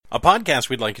A podcast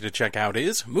we'd like you to check out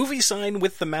is Movie Sign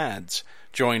with the Mads.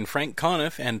 Join Frank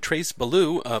Conniff and Trace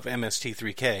Ballou of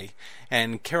MST3K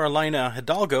and Carolina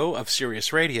Hidalgo of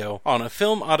Sirius Radio on a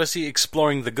film odyssey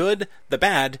exploring the good, the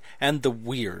bad, and the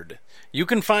weird. You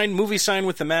can find Movie Sign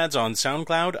with the Mads on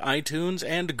SoundCloud, iTunes,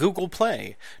 and Google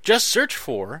Play. Just search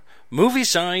for Movie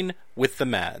Sign with the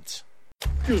Mads.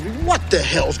 Excuse me, what the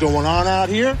hell's going on out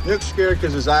here? Nick's scared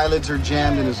because his eyelids are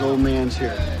jammed and his old man's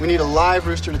here. We need a live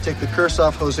rooster to take the curse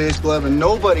off Jose's glove, and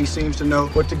nobody seems to know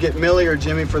what to get Millie or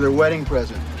Jimmy for their wedding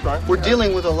present. Right. We're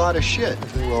dealing with a lot of shit.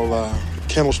 Well,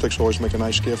 candlesticks always make a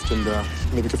nice gift, and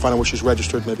maybe we could find out where she's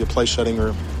registered, maybe a place setting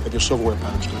or maybe a silverware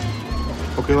pattern.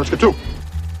 Okay, let's get to it.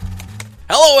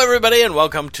 Hello, everybody, and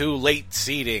welcome to Late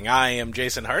Seating. I am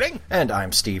Jason Harding. And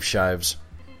I'm Steve Shives.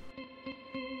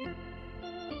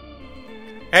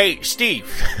 Hey,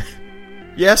 Steve.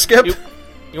 Yeah, Skip?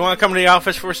 You want to come to the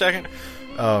office for a second?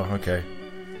 Oh, okay.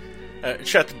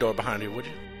 Shut the door behind you, would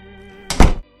you?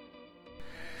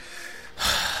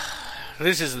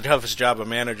 This is the toughest job a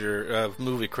manager of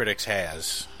movie critics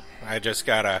has. I just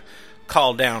got a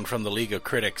call down from the League of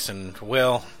Critics, and,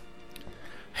 well,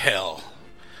 hell.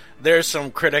 There's some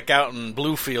critic out in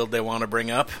Bluefield they want to bring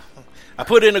up. I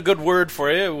put in a good word for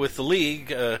you with the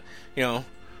League,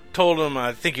 told them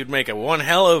I think you'd make one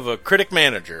hell of a critic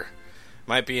manager.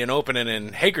 Might be an opening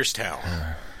in Hagerstown.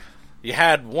 You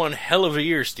had one hell of a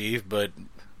year, Steve, but,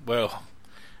 well,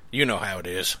 you know how it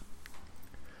is.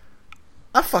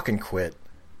 I fucking quit.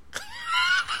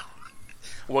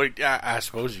 Well, I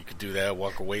suppose you could do that,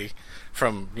 walk away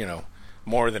from,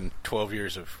 more than 12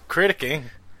 years of criticking.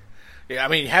 I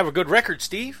mean, you have a good record,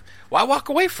 Steve. Why walk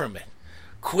away from it?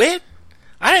 Quit?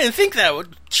 I didn't think that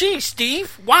would... Gee,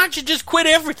 Steve, why don't you just quit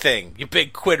everything, you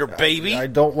big quitter baby? I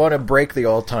don't want to break the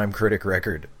all-time critic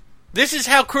record. This is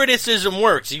how criticism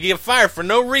works. You get fired for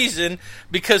no reason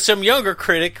because some younger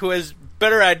critic who has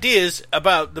better ideas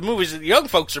about the movies that the young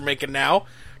folks are making now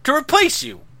to replace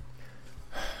you.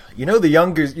 You know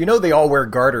they all wear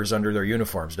garters under their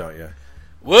uniforms, don't you?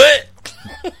 What?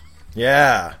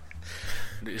 Yeah.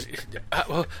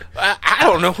 I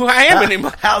don't know who I am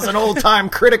anymore. How's an old-time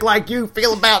critic like you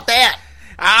feel about that?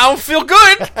 I don't feel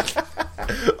good.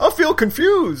 I feel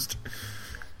confused.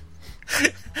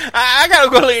 I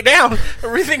gotta go lay down and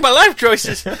rethink my life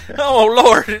choices. Oh,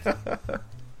 Lord.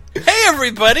 Hey,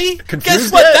 everybody. Confused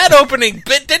Guess what? yet? That opening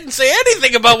bit didn't say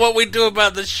anything about what we do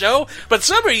about the show, but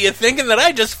some of you thinking that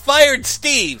I just fired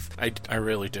Steve. I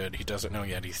really did. He doesn't know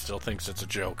yet. He still thinks it's a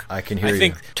joke. I can hear you. I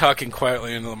think talking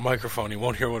quietly into the microphone, he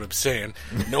won't hear what I'm saying.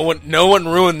 No one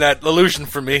ruined that illusion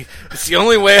for me. It's the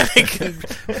only way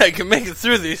I can make it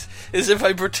through these is if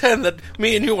I pretend that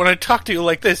me and you, when I talk to you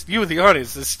like this, you, the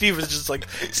audience, that Steve is just like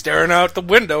staring out the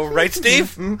window, right,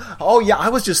 Steve? Oh, yeah, I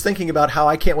was just thinking about how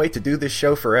I can't wait to do this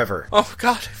show forever. Oh,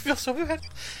 God, I feel so bad.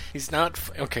 He's not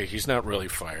really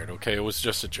fired, okay? It was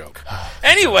just a joke.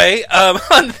 Anyway,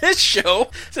 on this show,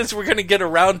 since we're going to get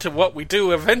around to what we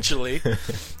do eventually,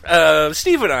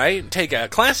 Steve and I take a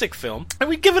classic film and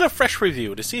we give it a fresh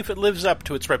review to see if it lives up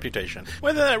to its reputation,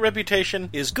 whether that reputation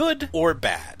is good or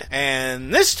bad.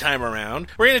 And this time around,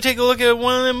 we're going to take a look at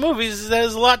one of the movies that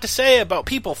has a lot to say about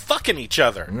people fucking each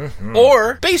other,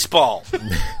 or baseball.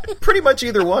 Pretty much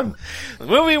either one. The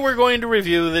movie we're going to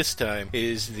review this time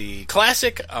is the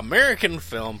classic American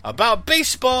film about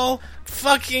baseball,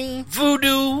 fucking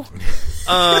voodoo,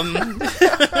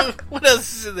 what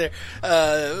else is there?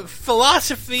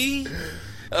 Philosophy,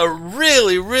 a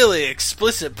really, really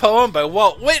explicit poem by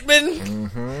Walt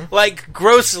Whitman, like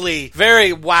grossly,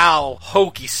 very wow,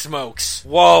 hokey smokes.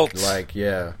 Walt. Like,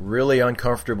 yeah, really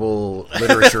uncomfortable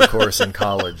literature course in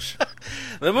college.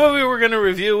 The movie we're going to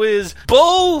review is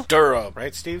Bull Durham.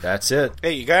 Right, Steve? That's it.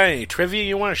 Hey, you got any trivia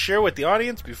you want to share with the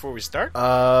audience before we start?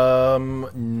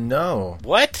 No.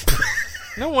 What?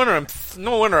 No wonder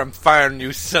I'm firing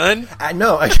you, son. I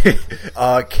know.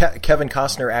 Kevin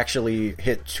Costner actually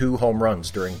hit 2 home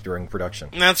runs during production.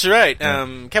 That's right.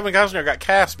 Kevin Costner got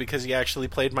cast because he actually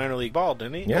played minor league ball,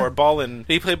 didn't he? Yeah. Or did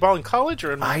he play ball in college or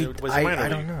was it minor league? I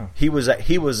don't know. He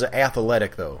was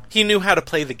athletic though. He knew how to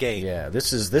play the game. Yeah.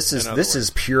 This is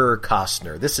pure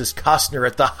Costner. This is Costner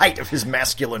at the height of his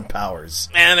masculine powers,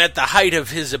 and at the height of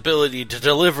his ability to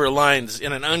deliver lines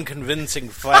in an unconvincing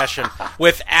fashion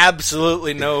with absolutely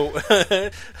no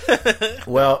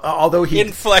well, although he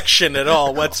inflection at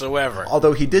all whatsoever.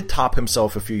 Although he did top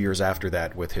himself a few years after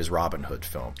that with his Robin Hood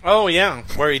film. Oh yeah,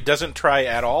 where he doesn't try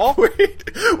at all.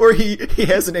 where he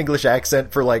has an English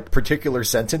accent for like particular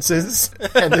sentences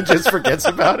and then just forgets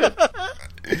about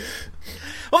it.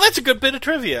 Well, that's a good bit of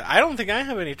trivia. I don't think I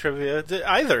have any trivia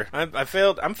either. I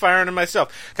failed. I'm firing at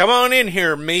myself. Come on in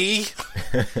here, me.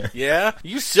 Yeah?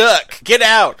 You suck. Get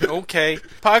out. Okay.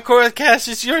 Podcast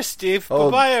is yours, Steve.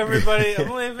 Bye-bye, everybody.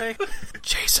 I'm leaving.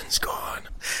 Jason's gone.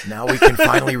 Now we can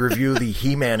finally review the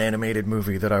He-Man animated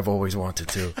movie that I've always wanted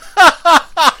to.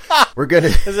 We're gonna.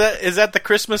 Is that the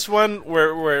Christmas one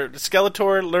where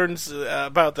Skeletor learns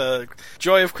about the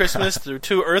joy of Christmas through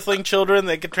two Earthling children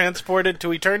that get transported to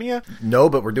Eternia? No,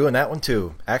 but we're doing that one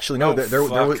too. Actually, no.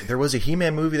 There was a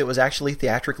He-Man movie that was actually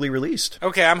theatrically released.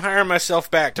 Okay, I'm hiring myself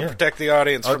back to protect the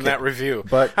audience from that review.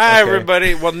 But hi,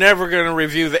 everybody. We're never going to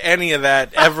review any of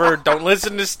that ever. Don't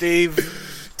listen to Steve.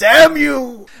 Damn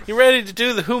you! You ready to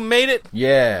do the Who Made It?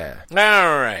 Yeah. All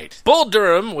right. Bull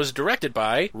Durham was directed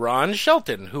by Ron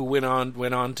Shelton, who went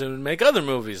on to make other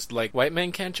movies like White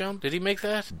Man Can't Jump. Did he make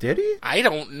that? Did he? I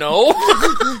don't know.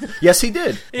 Yes, he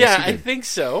did. Yeah, I think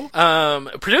so.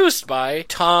 Produced by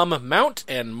Tom Mount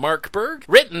and Mark Berg.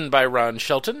 Written by Ron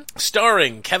Shelton.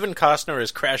 Starring Kevin Costner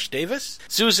as Crash Davis.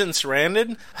 Susan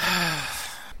Sarandon.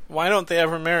 Why don't they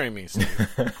ever marry me, Steve?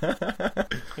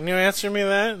 Can you answer me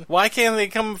that? Why can't they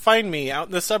come find me out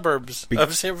in the suburbs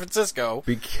of San Francisco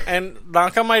and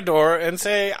knock on my door and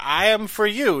say, I am for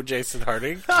you, Jason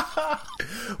Harding?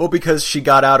 Well, because she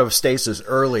got out of stasis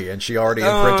early and she already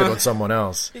imprinted on someone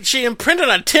else. She imprinted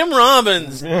on Tim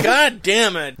Robbins. God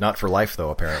damn it. Not for life,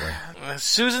 though, apparently.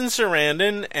 Susan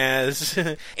Sarandon as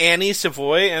Annie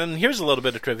Savoy, and here's a little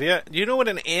bit of trivia. Do you know what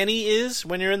an Annie is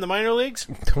when you're in the minor leagues?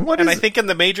 I think in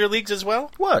the major leagues as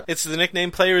well? What? It's the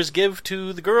nickname players give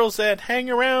to the girls that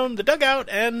hang around the dugout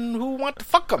and who want to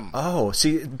fuck them. Oh,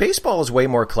 see, baseball is way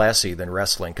more classy than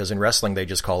wrestling, because in wrestling they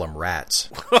just call them rats.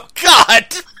 Oh,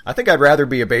 God! I think I'd rather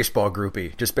be a baseball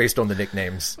groupie, just based on the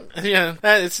nicknames. Yeah,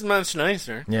 it's much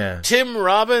nicer. Yeah. Tim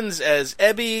Robbins as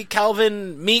Ebby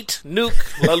Calvin Meat Nuke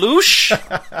LaLoosh.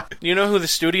 You know who the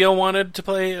studio wanted to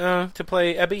play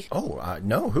Ebby? Oh,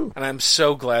 no, who? And I'm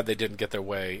so glad they didn't get their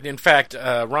way. In fact,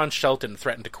 Ron Shelton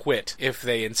threatened to quit if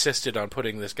they insisted on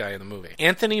putting this guy in the movie.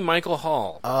 Anthony Michael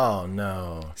Hall. Oh,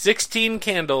 no. 16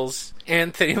 Candles,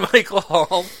 Anthony Michael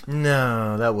Hall.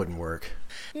 No, that wouldn't work.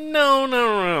 No.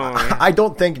 I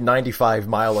don't think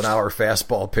 95-mile-an-hour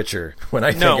fastball pitcher when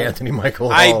I think Anthony Michael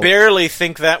Hall. I barely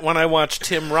think that when I watch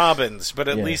Tim Robbins, but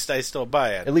at least I still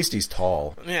buy it. At least he's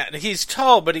tall. Yeah, he's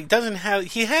tall, but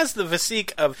he has the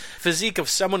physique of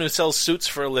someone who sells suits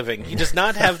for a living. He does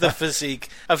not have the physique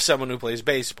of someone who plays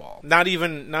baseball. Not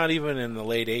even in the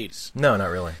late 80s. No, not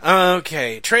really.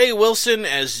 Okay, Trey Wilson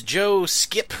as Joe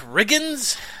Skip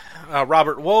Riggins.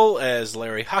 Robert Wool as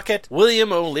Larry Hockett,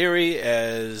 William O'Leary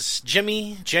as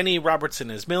Jimmy, Jenny Robertson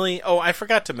as Millie. Oh, I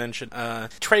forgot to mention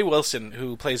Trey Wilson,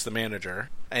 who plays the manager,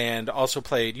 and also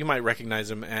played, you might recognize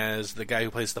him as the guy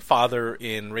who plays the father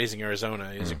in Raising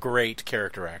Arizona. He's a great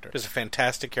character actor. He's a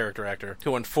fantastic character actor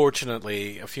who,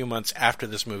 unfortunately, a few months after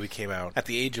this movie came out, at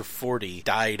the age of 40,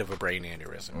 died of a brain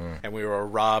aneurysm. And we were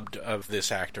robbed of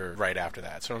this actor right after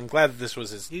that. So I'm glad that this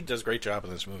was he does a great job in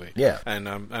this movie. Yeah. And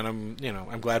I'm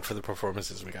glad for the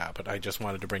performances we got, but I just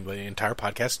wanted to bring the entire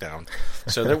podcast down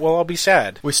so that we'll all be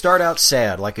sad. We start out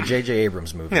sad, like a J.J.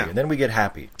 Abrams movie, and then we get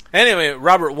happy. Anyway,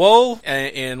 Robert Wool,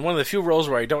 in one of the few roles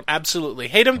where I don't absolutely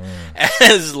hate him,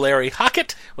 as Larry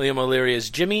Hockett, William O'Leary as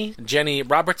Jimmy, Jenny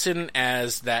Robertson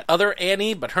as that other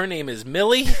Annie, but her name is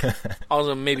Millie,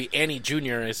 also maybe Annie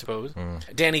Jr., I suppose.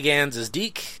 Danny Gans as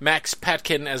Deke, Max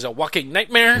Patkin as a walking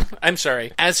nightmare, I'm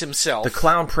sorry, as himself. The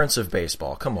clown prince of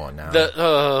baseball, come on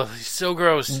now. He's so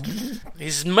gross.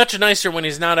 He's much nicer when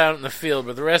he's not out in the field,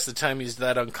 but the rest of the time he's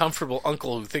that uncomfortable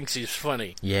uncle who thinks he's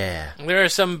funny. Yeah. There are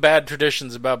some bad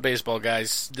traditions about baseball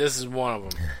guys. This is one of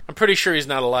them. I'm pretty sure he's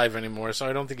not alive anymore, so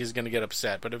I don't think he's going to get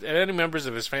upset. But if any members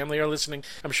of his family are listening,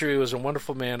 I'm sure he was a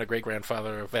wonderful man, a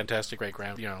great-grandfather, a fantastic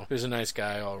great-grand, he was a nice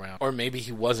guy all around. Or maybe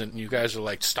he wasn't, and you guys are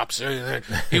like, stop saying that.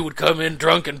 He would come in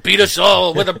drunk and beat us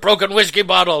all with a broken whiskey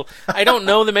bottle. I don't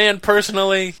know the man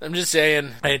personally. I'm just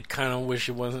saying, I kind of wish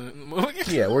he wasn't.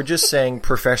 Yeah, we're just saying,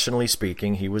 professionally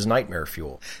speaking, he was nightmare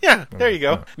fuel. Yeah, there you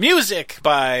go. Music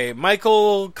by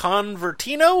Michael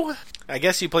Convertino. I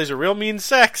guess he plays a real mean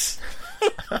sex.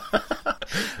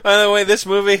 By the way, this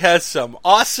movie has some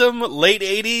awesome late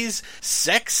 80s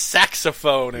sex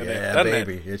saxophone in it, doesn't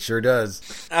baby. It sure does.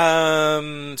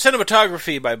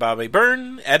 Cinematography by Bobby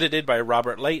Byrne, edited by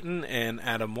Robert Layton and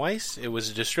Adam Weiss. It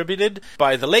was distributed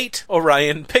by the late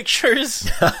Orion Pictures.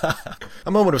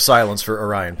 A moment of silence for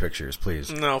Orion Pictures, please.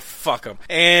 No, fuck them.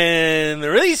 And the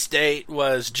release date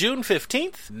was June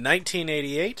 15th,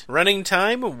 1988. Running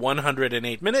time,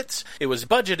 108 minutes. It was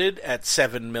budgeted at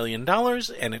 $7 million,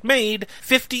 and it made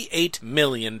 $58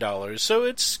 million, so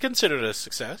it's considered a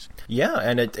success. Yeah,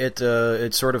 and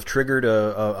it sort of triggered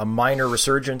a minor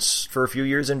resurgence for a few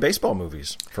years in baseball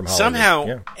movies from Hollywood.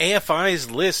 Somehow, AFI's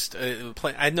list,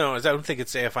 I don't think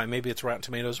it's AFI, maybe it's Rotten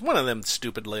Tomatoes, one of them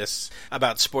stupid lists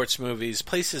about sports movies,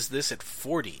 places this at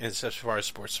 40 as far as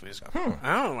sports movies go. I don't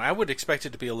know, I would expect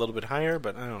it to be a little bit higher,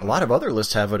 but I don't know. A lot of other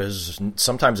lists have it as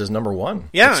sometimes as number one.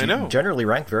 Yeah, it's I know. Generally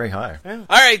ranked very high. Yeah.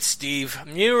 All right, Steve,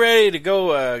 you ready to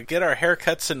go get our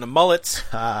haircuts and the mullets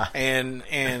and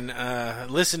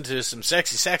listen to some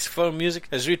sexy saxophone music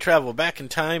as we travel back in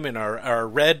time in our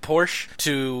red Porsche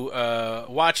to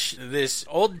watch this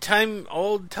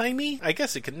old-timey? I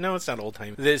guess it could. No, it's not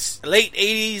old-timey. This late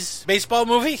 80s baseball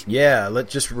movie? Yeah,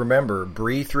 let's just remember,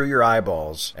 breathe through your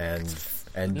eyeballs and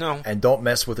don't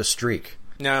mess with a streak.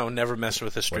 No, never mess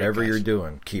with a streak. Whatever you're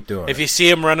doing, keep doing it. If you see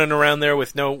him running around there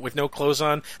with no clothes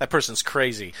on, that person's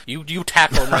crazy. You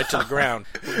tackle him right to the ground,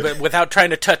 but without trying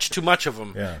to touch too much of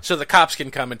him, so the cops can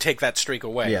come and take that streak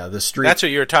away. Yeah, the streak. That's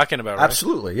what you were talking about, right?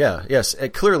 Absolutely, yeah. Yes,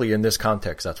 clearly in this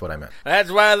context, that's what I meant. That's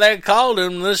why they called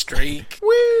him the streak.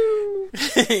 Woo!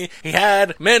 He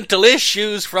had mental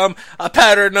issues from a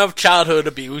pattern of childhood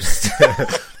abuse.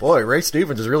 Boy, Ray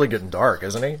Stevens is really getting dark,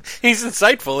 isn't he? He's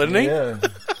insightful, isn't he? Yeah.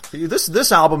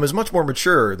 This album is much more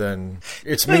mature than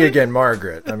It's Me Again,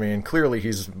 Margaret. I mean, clearly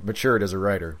he's matured as a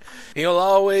writer. He'll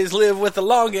always live with the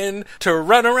longing to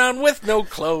run around with no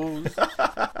clothes.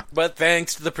 But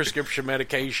thanks to the prescription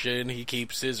medication, he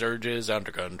keeps his urges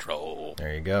under control.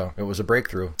 There you go. It was a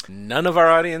breakthrough. None of our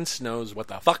audience knows what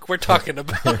the fuck we're talking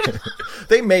about.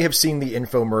 They may have seen the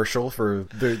infomercial for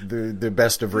the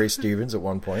best of Ray Stevens at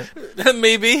one point.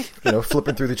 Maybe.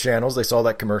 Flipping through the channels, they saw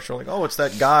that commercial. Like, oh, it's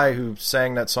that guy who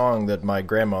sang that song that my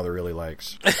grandmother really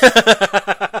likes.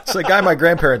 It's the guy my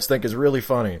grandparents think is really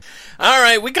funny. All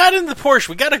right, we got in the Porsche.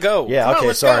 We got to go. Yeah, Come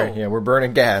on, sorry. Go. Yeah, we're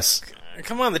burning gas.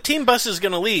 Come on, the team bus is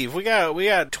going to leave. We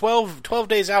got 12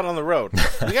 days out on the road.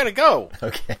 We got to go.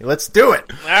 Okay, let's do it.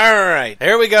 All right,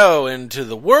 here we go into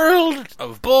the world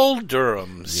of Bull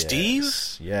Durham. Yes, Steve?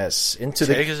 Yes.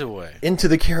 Take us away. Into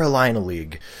the Carolina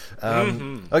League.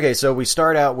 Okay, so we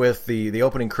start out with the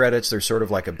opening credits. There's sort of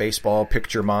like a baseball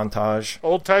picture montage.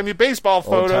 Old-timey baseball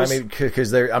photos. Old-timey,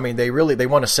 because they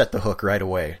want to set the hook right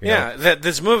away.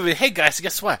 This movie, hey guys,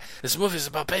 guess what? This movie is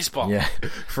about baseball. Yeah.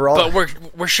 But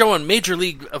we're showing major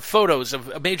league photos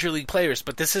of major league players,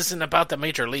 but this isn't about the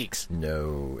major leagues.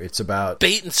 No, it's about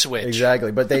bait and switch.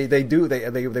 Exactly, but they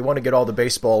want to get all the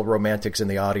baseball romantics in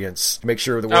the audience to make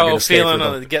sure that we're going to stay for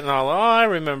them. Getting all, I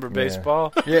remember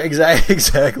baseball. Yeah,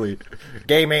 exactly.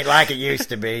 Game ain't like it used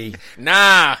to be.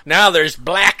 Nah, now there's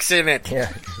blacks in it. Yeah.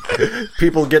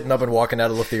 People getting up and walking out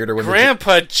of the theater when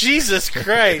Grandpa, Jesus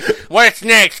Christ. What's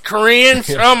next? Koreans?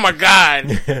 Oh my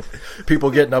God.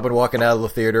 People getting up and walking out of the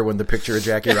theater when the picture of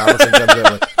Jackie Robinson comes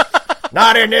in.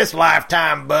 Not in this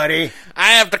lifetime, buddy.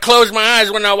 I have to close my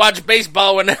eyes when I watch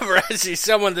baseball whenever I see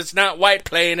someone that's not white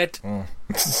playing it.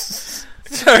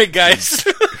 Sorry, guys.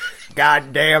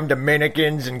 Goddamn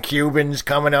Dominicans and Cubans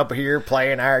coming up here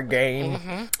playing our game.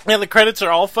 Mm-hmm. Yeah, the credits are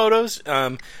all photos.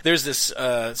 There's this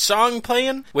song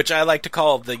playing, which I like to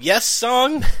call the Yes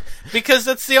song, because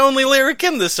that's the only lyric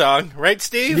in the song. Right,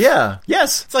 Steve? Yeah.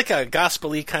 Yes. It's like a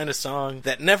gospel-y kind of song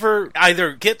that never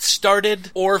either gets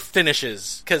started or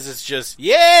finishes, because it's just,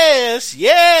 yes,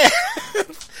 yeah.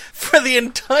 For the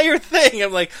entire thing.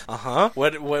 I'm like,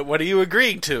 what are you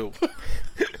agreeing to?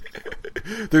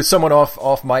 There's someone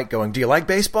off mic going, do you like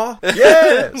baseball?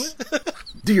 Yes.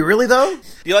 Do you really, though?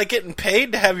 Do you like getting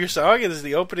paid to have your song as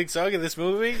the opening song of this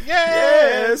movie?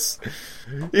 Yes.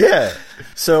 Yeah.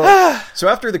 So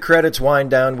after the credits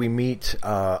wind down, we meet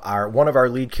one of our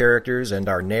lead characters and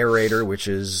our narrator, which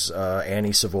is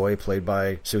Annie Savoy, played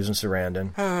by Susan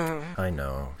Sarandon. I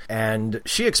know. And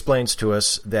she explains to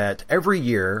us that every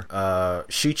year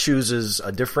she chooses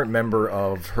a different member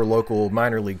of her local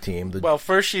minor league team. Well,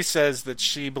 first she says that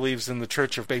she believes in the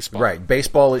Church of Baseball. Right.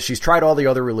 Baseball, she's tried all the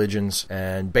other religions,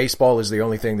 and baseball is the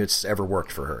only thing that's ever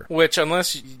worked for her. Which,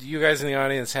 unless you guys in the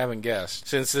audience haven't guessed,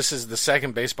 since this is the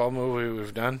second baseball movie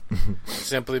we've done,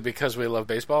 simply because we love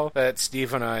baseball, that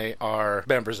Steve and I are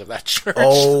members of that church.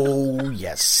 Oh,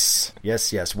 yes.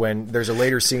 Yes. When there's a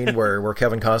later scene where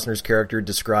Kevin Costner's character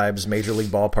describes Major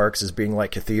League ballparks as being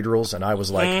like cathedrals, and I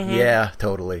was like, yeah,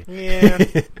 totally. Yeah.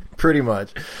 Pretty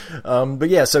much. But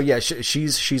yeah, so yeah,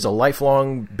 she's a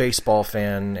lifelong baseball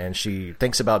fan, and she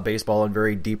thinks about baseball in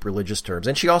very deep religious terms.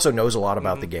 And she also knows a lot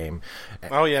about the game.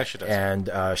 Oh, yeah, she does. And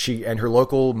her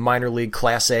local minor league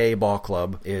Class A ball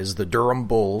club is the Durham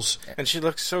Bulls. And she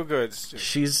looks so good.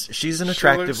 She's an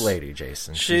attractive lady,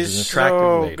 Jason. She's an attractive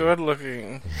so lady. good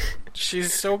looking.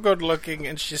 She's so good looking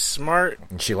and she's smart.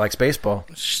 And she likes baseball.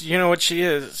 You know what she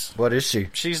is? What is she?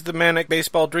 She's the manic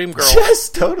baseball dream girl. Yes,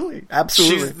 totally.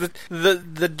 Absolutely. She's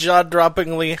the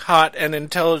jaw-droppingly hot and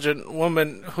intelligent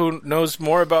woman who knows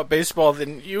more about baseball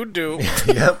than you do.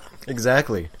 Yep.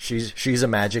 Exactly. She's a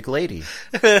magic lady.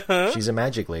 She's a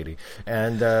magic lady.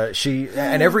 And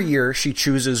and every year she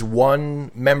chooses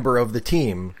one member of the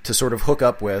team to sort of hook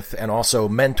up with and also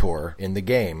mentor in the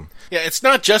game. Yeah, it's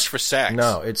not just for sex.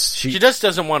 No, she just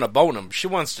doesn't want to bone them. She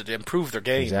wants to improve their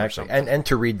game. Exactly. And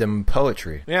to read them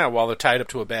poetry. Yeah, while they're tied up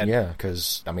to a bed. Yeah,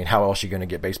 because, I mean, how else are you going to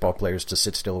get baseball players to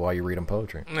sit still while you read them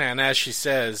poetry? And as she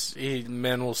says,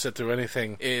 men will sit through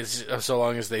anything so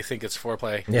long as they think it's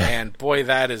foreplay. Yeah. And boy,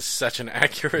 that is such an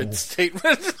accurate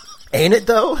statement. Ain't it,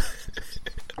 though?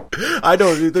 I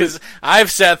don't, because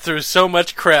I've sat through so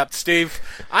much crap, Steve.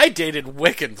 I dated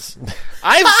Wiccans.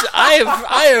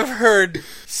 I have heard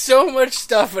so much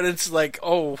stuff, and it's like,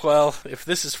 oh well, if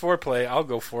this is foreplay, I'll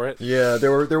go for it. Yeah,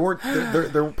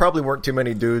 there probably weren't too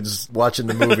many dudes watching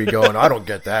the movie going, I don't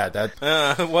get that.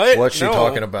 What? What's she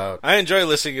talking about? I enjoy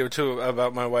listening to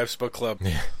about my wife's book club.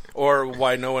 Yeah. Or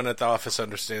why no one at the office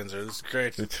understands her. This is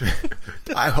great.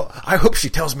 I hope she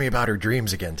tells me about her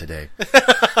dreams again today.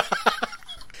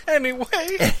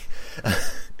 Anyway.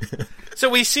 So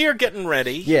we see her getting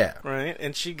ready. Yeah. Right?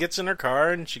 And she gets in her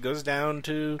car and she goes down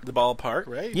to the ballpark,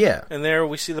 right? Yeah. And there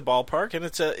we see the ballpark, and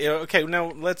it's okay,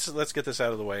 now let's get this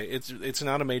out of the way. It's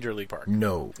not a major league park.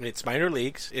 No. It's minor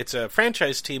leagues. It's a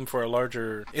franchise team for a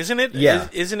larger, isn't it? Yeah.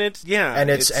 Isn't it? Yeah. And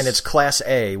it's Class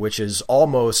A, which is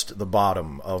almost the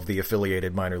bottom of the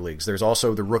affiliated minor leagues. There's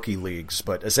also the rookie leagues,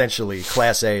 but essentially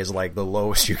Class A is like the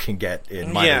lowest you can get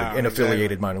in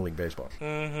affiliated minor league baseball.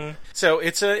 Mm-hmm. So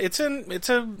it's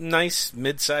a nice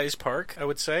mid-sized park, I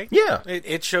would say. Yeah.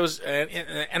 It shows,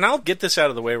 and I'll get this out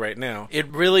of the way right now. It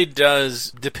really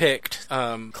does depict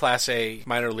Class A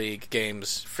minor league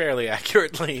games fairly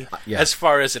accurately as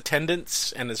far as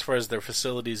attendance and as far as their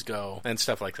facilities go and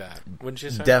stuff like that. Wouldn't you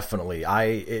say? Definitely.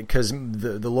 Because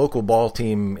the local ball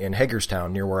team in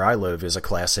Hagerstown, near where I live, is a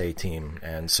Class A team,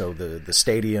 and so the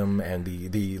stadium and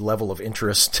the level of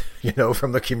interest,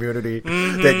 from the community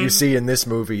that you see in this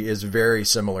movie is very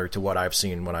similar to what I've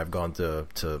seen when I've gone to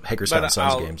Hagerstown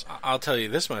Suns games. I'll tell you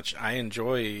this much. I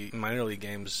enjoy minor league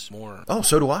games more. Oh,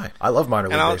 so do I. I love minor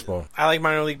league baseball. I like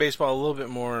minor league baseball a little bit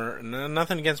more.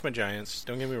 Nothing against my Giants.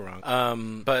 Don't get me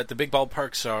wrong. But the big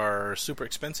ballparks are super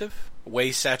expensive,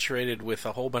 way saturated with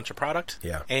a whole bunch of product,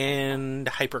 and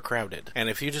hyper crowded. And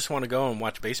if you just want to go and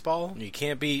watch baseball, you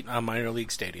can't beat a minor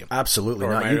league stadium. Absolutely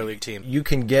or not. A minor league team. You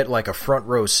can get like a front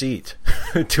row seat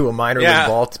to a minor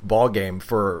league ball game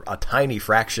for a tiny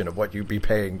fraction of what you'd be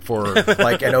paying for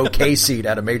like an okay seat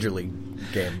at a major league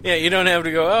game. Yeah, you don't have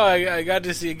to go, I got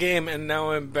to see a game and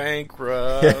now I'm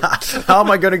bankrupt. Yeah. How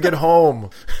am I going to get home?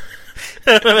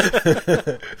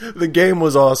 The game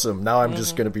was awesome. Now I'm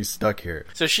just going to be stuck here.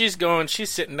 So she's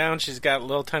sitting down, she's got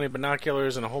little tiny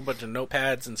binoculars and a whole bunch of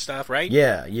notepads and stuff, right?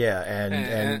 Yeah,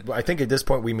 and I think at this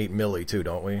point we meet Millie too,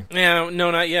 don't we? Yeah,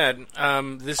 no, not yet.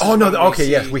 Millie is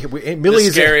the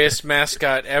scariest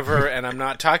mascot ever, and I'm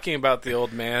not talking about the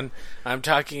old man. I'm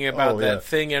talking about that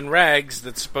thing in rags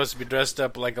that's supposed to be dressed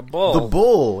up like a bull. The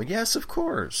bull, yes, of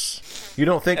course. You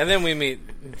don't think? And then we meet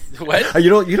what? You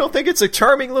don't think it's a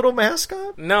charming little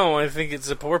mascot? No, I think it's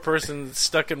a poor person that's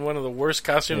stuck in one of the worst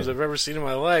costumes I've ever seen in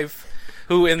my life,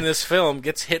 who in this film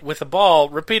gets hit with a ball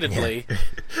repeatedly.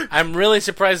 I'm really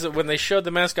surprised that when they showed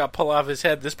the mascot pull off his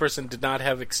head, this person did not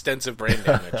have extensive brain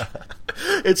damage.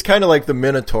 It's kind of like the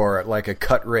Minotaur at like a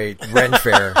cut rate Ren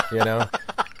fair,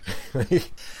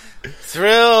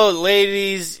 Thrill,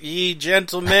 ladies, ye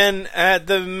gentlemen, at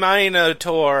the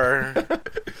Minotaur.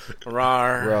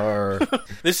 Rar. Rar.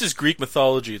 This is Greek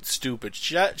mythology. It's stupid.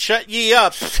 Shut ye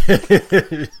up.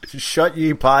 Shut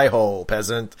ye pie hole,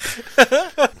 peasant.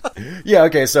 Yeah,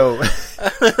 okay, so...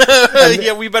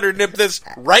 we better nip this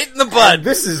right in the bud.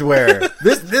 This is where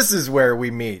this is where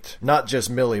we meet not just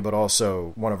Millie, but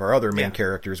also one of our other main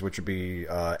characters, which would be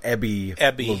Ebby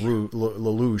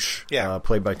Lelouch,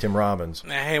 played by Tim Robbins.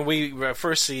 And we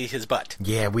first see his butt.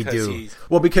 Yeah, we do.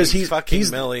 Because he's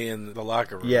fucking Millie in the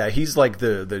locker room. Yeah, he's like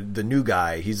the new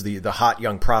guy. He's the hot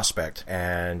young prospect,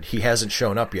 and he hasn't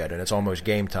shown up yet, and it's almost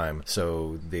game time.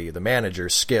 So the manager,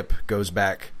 Skip, goes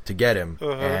back to get him,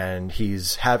 and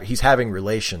he's having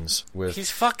relations with...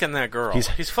 He's fucking that girl.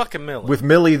 He's fucking Millie. With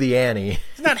Millie the Annie.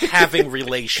 He's not having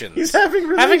relations. He's having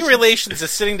relations. Having relations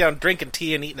is sitting down drinking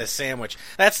tea and eating a sandwich.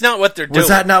 That's not what they're doing. Was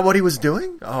that not what he was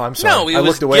doing? Oh, I'm sorry. No, he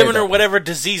was giving her whatever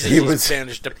diseases he's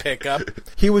managed to pick up.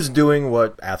 He was doing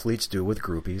what athletes do with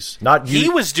groupies. He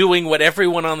was doing what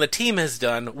everyone on the team has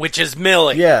done, which is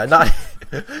Millie. Yeah,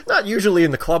 not usually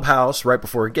in the clubhouse right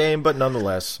before a game, but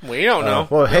nonetheless. We don't know.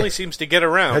 Millie seems to get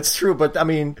around. That's true, but I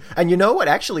mean, and you know what?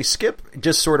 Actually, Skip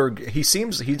just sort of, he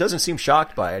doesn't seem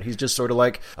shocked by it. He's just sort of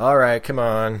like, all right, come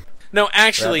on. No,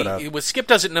 actually, Skip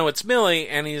doesn't know it's Millie,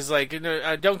 and he's like,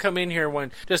 don't come in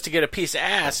here just to get a piece of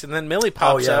ass. And then Millie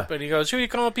pops up, and he goes, who you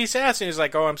call a piece of ass? And he's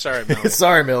like, oh, I'm sorry, Millie.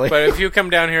 Sorry, Millie. But if you come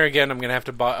down here again, I'm going to have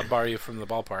to bar you from the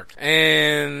ballpark.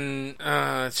 And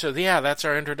so, that's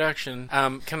our introduction.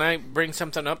 Can I bring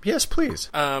something up? Yes, please.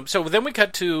 So then we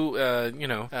cut to,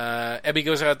 Ebby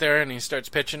goes out there, and he starts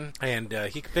pitching, and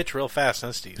he can pitch real fast,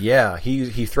 huh, Steve? Yeah,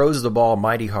 he throws the ball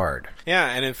mighty hard. Yeah,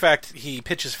 and in fact, he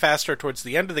pitches faster towards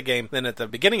the end of the game than at the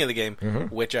beginning of the game,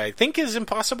 which I think is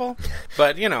impossible.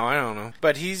 But, I don't know.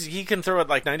 But he can throw it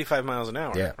like 95 miles an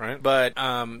hour, right? But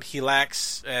he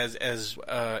lacks, as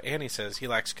Annie says, he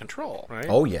lacks control, right?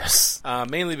 Oh, yes.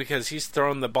 Mainly because he's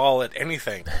throwing the ball at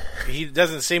anything. He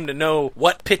doesn't seem to know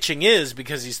what pitching is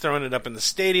because he's throwing it up in the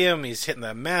stadium, he's hitting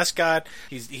the mascot,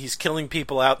 he's killing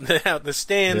people out in the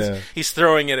stands, he's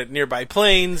throwing it at nearby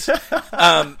planes.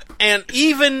 And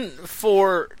even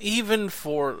for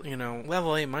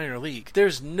level A minor league,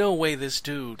 there's no way this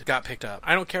dude got picked up.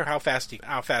 I don't care how fast his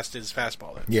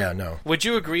fastball is. Yeah, no. Would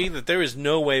you agree that there is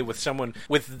no way with someone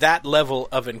with that level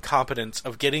of incompetence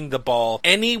of getting the ball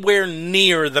anywhere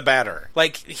near the batter?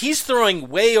 Like, he's throwing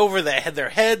way over their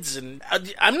heads, and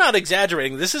I'm not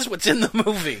exaggerating. This is what's in the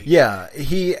movie. Yeah,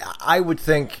 I would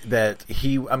think that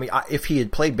if he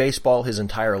had played baseball his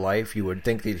entire life, you would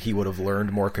think that he would have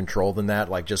learned more control than that,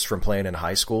 like just from playing in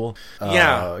high school.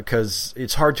 Because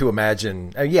it's hard to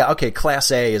imagine.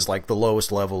 Class A is like the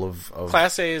lowest level of...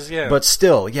 Class A is, But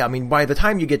still, by the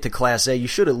time you get to Class A, you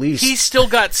should at least... He still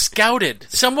got scouted.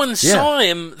 Someone saw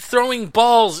him throwing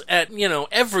balls at,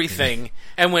 everything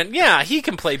and went, he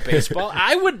can play baseball.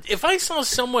 If I saw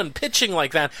someone pitching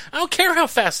like that, I don't care how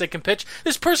fast they can pitch.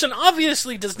 This person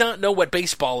obviously does not know what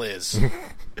baseball is.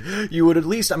 You would at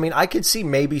least, I could see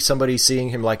maybe somebody seeing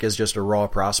him like as just a raw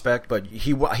prospect, but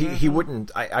he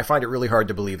wouldn't. I find it really hard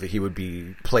to believe that he would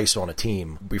be placed on a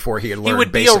team before he had learned. He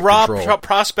would be a raw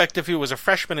prospect if he was a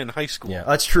freshman in high school. Yeah,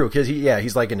 that's true because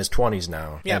he's like in his 20s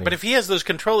now. Yeah, but if he has those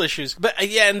control issues,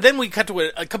 and then we cut to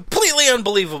a completely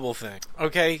unbelievable thing.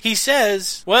 Okay, he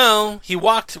says, well, he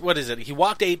walked. What is it? He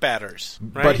walked 8 batters,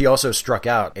 right? But he also struck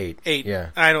out 8. 8. Yeah,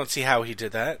 I don't see how he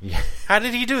did that. Yeah. How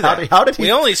did he do that? How did he?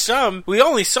 We only saw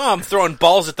him throwing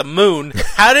balls at the moon.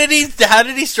 How did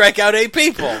he strike out 8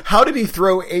 people? How did he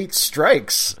throw 8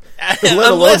 strikes?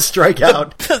 Let alone strike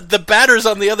out. The batters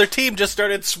on the other team just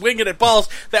started swinging at balls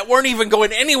that weren't even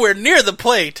going anywhere near the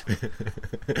plate.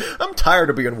 I'm tired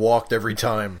of being walked every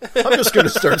time. I'm just going to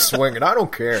start swinging. I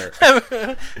don't care.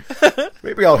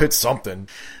 Maybe I'll hit something.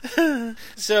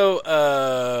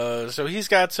 So he's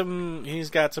got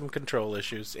some control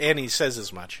issues, and he says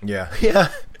as much. Yeah.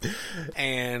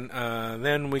 And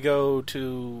then we go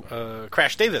to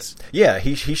Crash Davis. Yeah,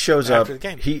 he shows after up. The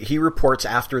game. He reports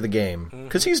after the game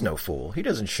because he's no fool. He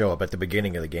doesn't show up at the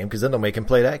beginning of the game because then they'll make him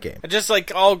play that game. Just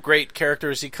like all great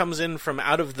characters, he comes in from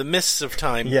out of the mists of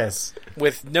time. Yes.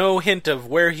 With no hint of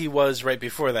where he was right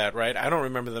before that, right? I don't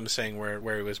remember them saying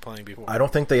where he was playing before. I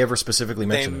don't think they ever specifically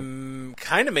mentioned it. They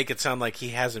kind of make it sound like he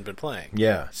hasn't been playing.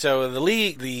 Yeah. So the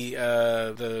league,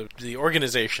 the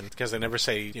organization, because they never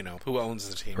say who owns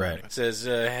the team. Right. Says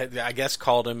I guess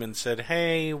called him and said,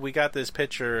 hey, we got this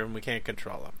pitcher and we can't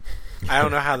control him. I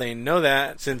don't know how they know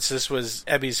that, since this was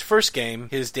Ebby's first game,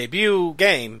 his debut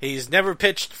game. He's never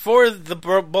pitched for the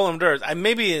Bowling Durham.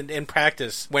 Maybe in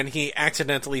practice, when he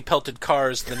accidentally pelted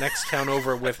cars the next town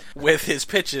over with his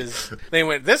pitches, they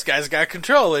went, this guy's got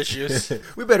control issues.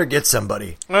 We better get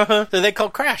somebody. So they call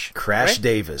Crash. Crash right?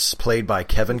 Davis, played by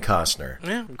Kevin Costner.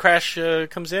 Yeah, Crash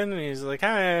comes in and he's like,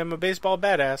 hi, I'm a baseball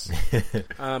badass.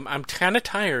 I'm kind of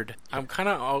tired. I'm kind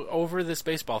of over this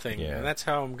baseball thing. Yeah. And that's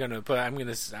how I'm going to put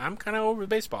I'm kind kind of over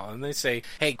baseball. And they say,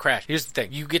 hey, Crash, here's the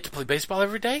thing. You get to play baseball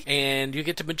every day, and you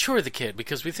get to mature the kid,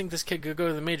 because we think this kid could go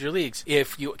to the major leagues.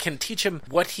 If you can teach him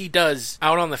what he does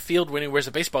out on the field when he wears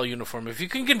a baseball uniform, if you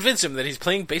can convince him that he's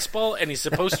playing baseball and he's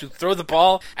supposed to throw the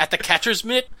ball at the catcher's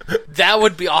mitt, that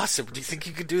would be awesome. Do you think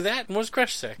you could do that? And what does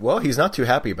Crash say? Well, he's not too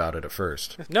happy about it at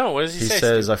first. No, what does he say? He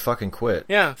says, Steve? I fucking quit.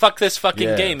 Yeah, fuck this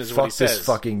fucking game is what he says. Fuck this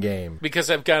fucking game. Because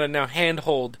I've got to now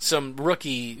handhold some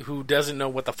rookie who doesn't know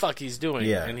what the fuck he's doing.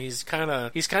 Yeah. And he's kind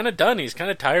of done. He's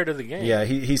kind of tired of the game. Yeah,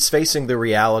 he's facing the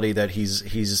reality that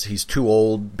he's too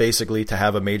old, basically, to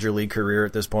have a major league career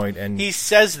at this point, and he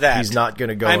says that. He's not going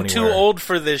to go I'm anywhere. too old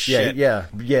for this shit.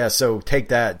 Yeah, so take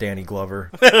that, Danny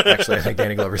Glover. Actually, I think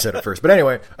Danny Glover said it first. But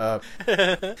anyway.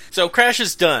 So Crash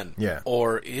is done. Yeah.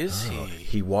 Or is he?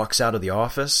 He walks out of the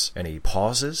office, and he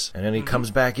pauses, and then he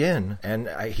comes back in, and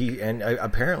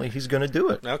apparently he's going to do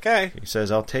it. Okay. He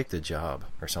says, I'll take the job,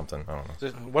 or something. I don't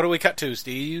know. What do we cut to,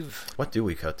 Steve? What do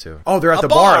we cut to? Oh, they're at the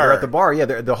bar. bar. They're at the bar. Yeah,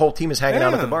 the whole team is hanging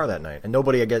out at the bar that night, and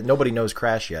nobody knows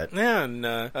Crash yet. Yeah, and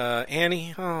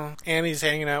Annie. Oh, Annie's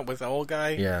hanging out with the old guy.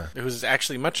 Yeah. Who's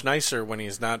actually much nicer when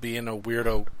he's not being a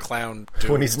weirdo clown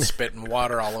dude when he's spitting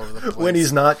water all over the place. When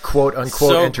he's not quote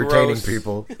unquote So entertaining gross.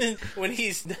 people. when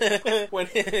he's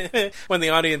when the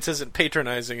audience isn't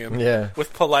patronizing him. Yeah.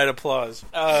 With polite applause.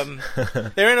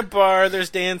 They're in a bar. There's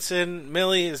dancing.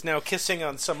 Millie is now kissing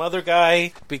on some other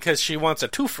guy because she wants a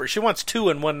twofer. She wants two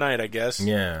in one night, I guess.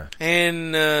 Yeah.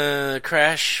 And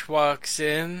Crash walks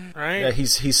in, right? Yeah,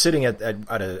 he's sitting at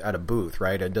a booth,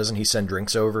 right? And doesn't he send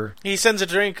drinks over? He sends a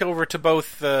drink over to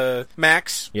both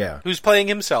Max, Yeah. who's playing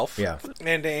himself, Yeah.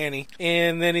 and to Annie.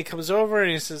 And then he comes over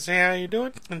and he says, "Hey, how you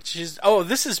doing?" And she's, was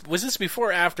this before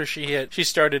or after she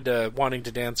started wanting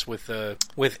to dance with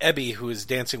Ebby, who is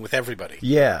dancing with everybody?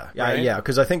 Yeah, Right? yeah.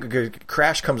 Because I think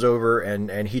Crash comes over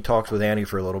and he talks with Annie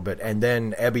for a little bit, and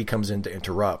then Ebby comes in to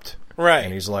interrupt. Right.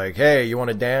 And he's like, hey, you want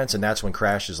to dance? And that's when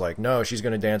Crash is like, no, she's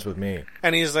going to dance with me.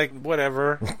 And he's like,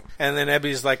 whatever. And then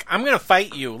Ebby's like, I'm going to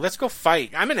fight you. Let's go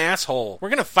fight. I'm an asshole. We're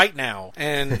going to fight now.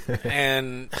 And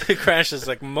Crash is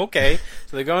like, okay.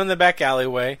 So they go in the back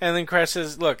alleyway. And then Crash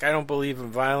says, look, I don't believe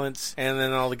in violence. And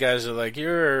then all the guys are like,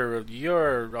 you're a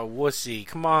wussy.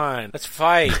 Come on. Let's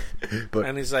fight.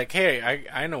 And he's like, hey,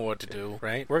 I know what to do,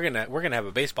 right? We're going to have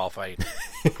a baseball fight.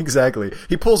 Exactly.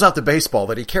 He pulls out the baseball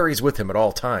that he carries with him at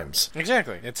all times.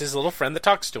 Exactly. It's his little friend that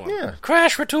talks to him. Yeah.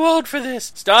 Crash, we're too old for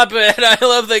this. Stop it. I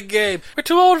love the game. We're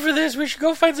too old for this. We should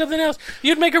go find something else.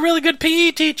 You'd make a really good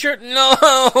PE teacher.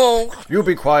 No. You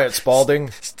be quiet,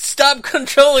 Spalding. Stop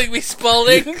controlling me,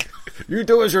 Spalding. You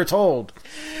do as you're told.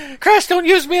 Crash, don't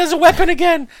use me as a weapon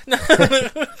again.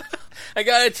 I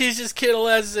gotta teach this kid a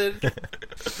lesson.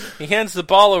 He hands the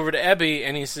ball over to Ebby,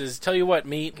 and he says, tell you what,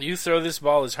 Meat, you throw this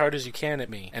ball as hard as you can at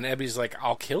me. And Ebby's like,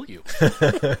 I'll kill you.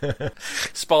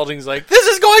 Spalding's like, this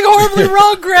is going horribly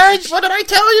wrong, Crash. What did I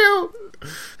tell you?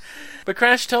 But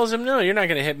Crash tells him, no, you're not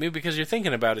going to hit me because you're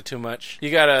thinking about it too much.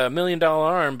 You got $1 million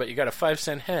arm, but you got a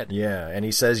 5-cent head. Yeah, and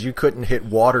he says you couldn't hit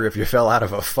water if you fell out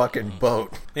of a fucking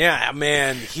boat. Yeah,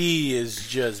 man, he is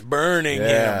just burning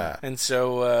him. And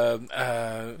so,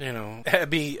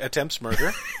 Abby attempts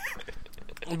murder.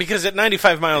 Because at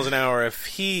 95 miles an hour,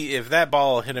 if that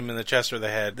ball hit him in the chest or the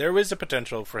head, there is a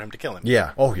potential for him to kill him.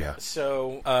 Yeah. Oh, yeah.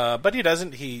 So, but he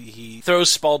doesn't. He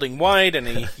throws Spalding wide, and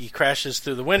he crashes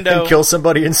through the window. And kills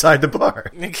somebody inside the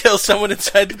bar. And kills someone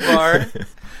inside the bar.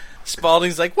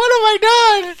 Spalding's like, what have I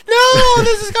done? No,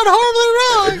 this has gone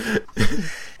horribly wrong.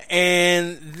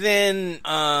 And then,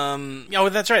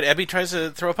 that's right. Ebby tries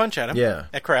to throw a punch at him. Yeah.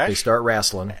 At Crash. They start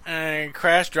wrestling. And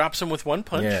Crash drops him with one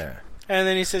punch. Yeah. And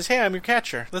then he says, hey, I'm your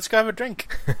catcher. Let's go have a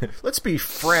drink. Let's be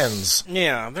friends.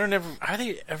 Yeah, are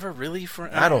they ever really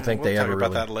friends? I don't think they ever We'll talk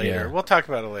about that later. We'll talk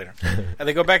about it later. And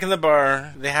they go back in the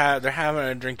bar. They're having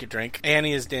a drinky drink.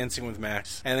 Annie is dancing with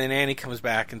Max. And then Annie comes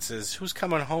back and says, who's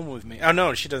coming home with me? Oh,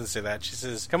 no, she doesn't say that. She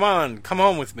says, come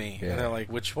home with me. Yeah. And they're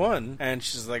like, which one? And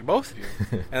she's like, both of you.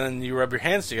 And then you rub your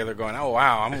hands together going, oh,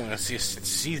 wow, I'm going to see a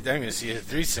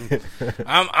threesome.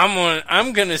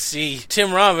 I'm going to see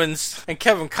Tim Robbins and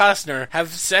Kevin Costner have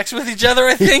sex with each other,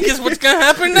 I think, is what's going to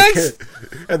happen next.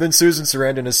 And then Susan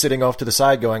Sarandon is sitting off to the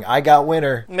side going, I got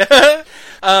winner.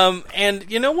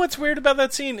 And you know what's weird about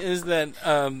that scene is that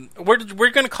we're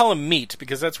going to call him Meat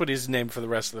because that's what he's named for the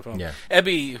rest of the film. Yeah.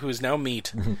 Ebby, who is now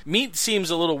Meat. Meat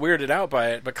seems a little weirded out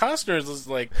by it, but Costner is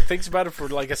like thinks about it for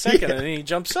like a second and then he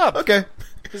jumps up. Okay.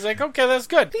 He's like, okay, that's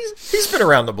good. He's been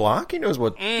around the block. He knows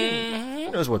he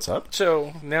knows what's up.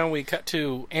 So now we cut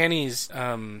to Annie's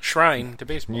shrine to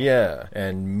baseball. Yeah,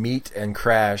 and Meat and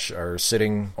Crash are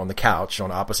sitting on the couch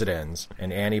on opposite ends,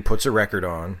 and Annie puts a record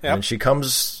on, and she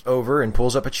comes over and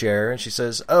pulls up a chair, and she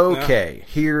says, okay,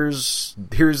 here's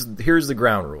the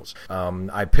ground rules.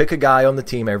 I pick a guy on the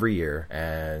team every year,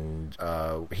 and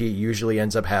he usually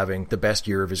ends up having the best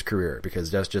year of his career,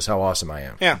 because that's just how awesome I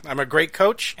am. Yeah, I'm a great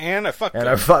coach, and I fuck good. And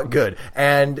I fuck good.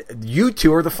 And you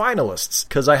two are the finalists,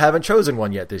 because I haven't chosen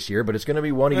one yet this year, but it's going to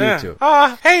be one of you two.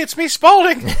 Hey, it's me,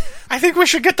 Spalding. I think we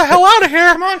should get the hell out of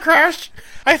here. Come on, Crash.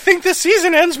 I think this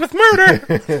season ends with murder.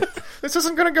 This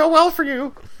isn't going to go well for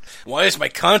you. Why is my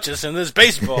conscience in this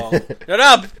baseball? Shut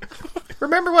up.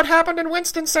 Remember what happened in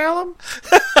Winston-Salem?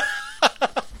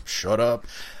 Shut up.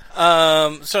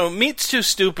 So Meat's too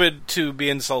stupid to be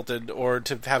insulted or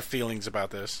to have feelings about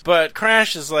this. But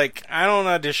Crash is like, I don't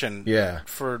audition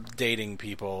for dating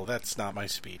people. That's not my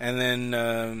speed. And then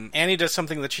Annie does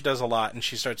something that she does a lot, and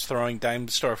she starts throwing dime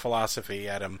store philosophy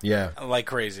at him like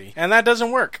crazy. And that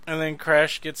doesn't work. And then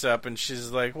Crash gets up, and she's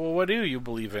like, well, what do you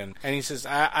believe in? And he says,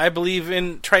 I believe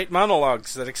in trite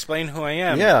monologues that explain who I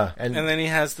am. Yeah. And then he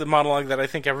has the monologue that I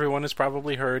think everyone has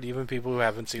probably heard, even people who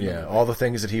haven't seen the movie. All the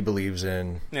things that he believes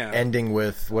in. Yeah. Ending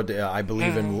with what I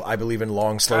believe in. I believe in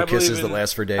long, slow kisses that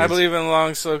last for days. I believe in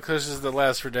long, slow kisses that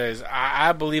last for days.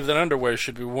 I believe that underwear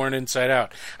should be worn inside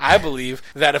out. I believe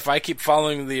that if I keep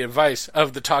following the advice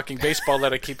of the talking baseball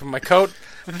that I keep in my coat,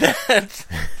 that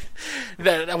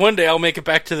one day I'll make it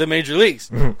back to the major leagues.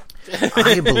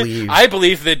 I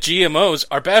believe that GMOs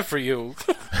are bad for you.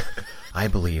 I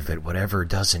believe that whatever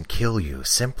doesn't kill you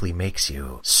simply makes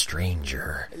you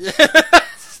stranger.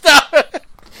 Stop it.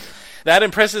 That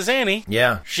impresses Annie.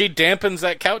 Yeah. She dampens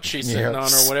that couch she's sitting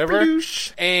on or whatever.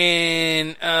 Sploosh.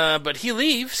 And, but he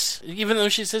leaves, even though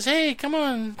she says, hey, come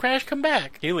on, Crash, come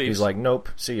back. He leaves. He's like, nope,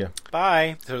 see ya.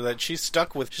 Bye. So that she's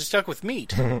stuck with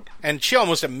Meat. And she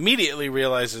almost immediately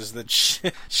realizes that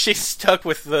she's stuck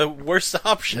with the worst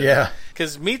option. Yeah.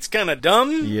 Because Meat's kind of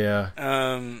dumb. Yeah.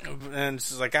 And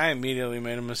she's like, I immediately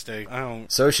made a mistake.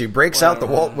 So she breaks out the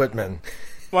Walt Whitman.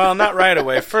 Well, not right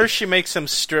away. First, she makes him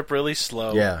strip really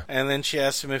slow. Yeah. And then she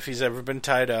asks him if he's ever been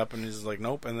tied up, and he's like,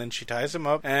 nope. And then she ties him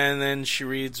up, and then she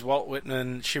reads Walt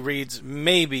Whitman. She reads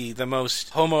maybe the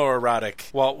most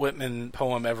homoerotic Walt Whitman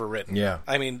poem ever written. Yeah.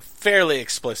 I mean, fairly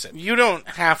explicit. You don't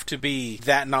have to be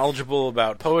that knowledgeable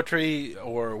about poetry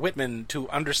or Whitman to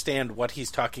understand what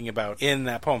he's talking about in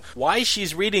that poem. Why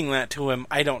she's reading that to him,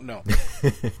 I don't know.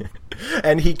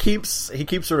 And he keeps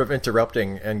sort of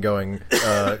interrupting and going,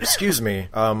 excuse me,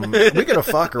 we gonna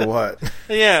fuck or what?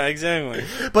 Yeah, exactly.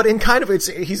 But in kind of,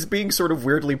 he's being sort of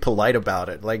weirdly polite about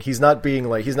it. Like, he's not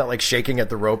shaking at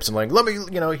the ropes and like, let me,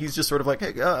 he's just sort of like,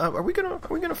 hey, are we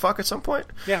gonna fuck at some point?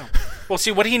 Yeah. Well,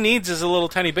 see, what he needs is a little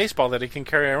tiny baseball that he can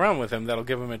carry around with him that'll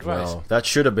give him advice. Well, that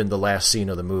should have been the last scene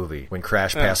of the movie when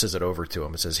Crash passes it over to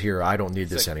him and says, here, I don't need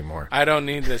this anymore. I don't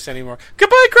need this anymore.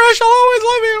 Goodbye, Crash, I'll always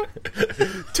love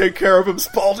you. Take care of him,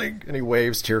 Spalding. And he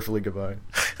waves tearfully goodbye.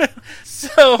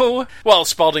 So, well,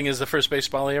 Spalding is the first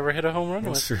baseball he ever hit a home run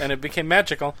with, and it became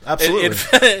magical. Absolutely.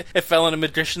 It fell in a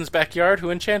magician's backyard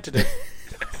who enchanted it.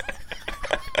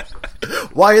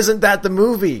 Why isn't that the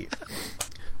movie?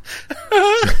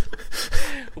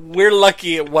 We're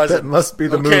lucky it wasn't. That must be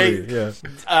the movie,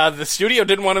 yeah. The studio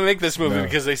didn't want to make this movie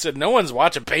because they said no one's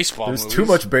watching baseball movies. There's too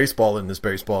much baseball in this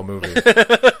baseball movie.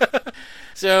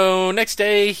 So, next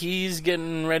day, he's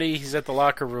getting ready. He's at the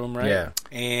locker room, right? Yeah.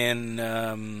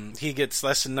 And he gets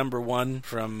lesson number 1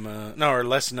 from... or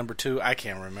lesson number 2. I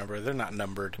can't remember. They're not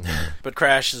numbered. But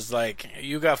Crash is like,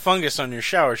 you got fungus on your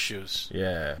shower shoes.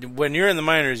 Yeah. When you're in the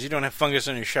minors, you don't have fungus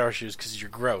on your shower shoes because you're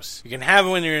gross. You can have it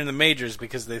when you're in the majors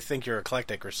because they think you're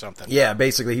eclectic or something. Yeah,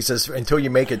 basically, he says, until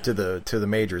you make it to the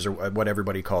majors, or what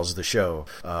everybody calls the show,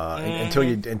 until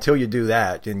you do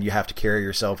that, then you have to carry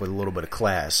yourself with a little bit of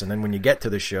class. And then when you get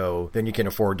to the show, then you can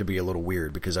afford to be a little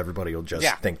weird because everybody will just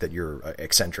think that you're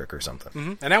eccentric or something.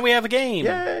 Mm-hmm. And now we have a game.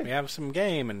 Yay. We have some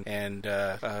game, and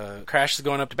Crash is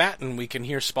going up to bat, and we can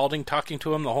hear Spalding talking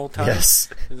to him the whole time. Yes.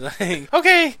 He's like,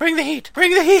 okay, bring the heat.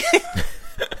 Bring the heat.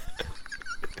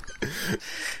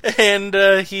 And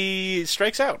he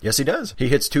strikes out. Yes, he does. He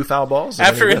hits 2 foul balls.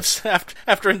 After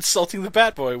insulting the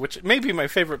Bat Boy, which may be my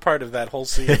favorite part of that whole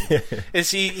scene,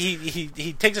 is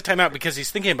he takes a timeout because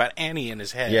he's thinking about Annie in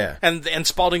his head. Yeah. And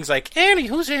Spalding's like, Annie?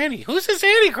 Who's Annie? Who's this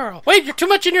Annie girl? Wait, you're too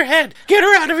much in your head. Get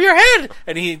her out of your head.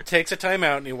 And he takes a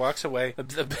timeout and he walks away.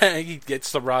 He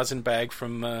gets the rosin bag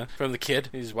from the kid.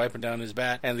 He's wiping down his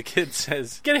bat. And the kid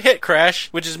says, get a hit, Crash,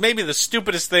 which is maybe the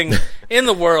stupidest thing in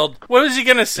the world. What is he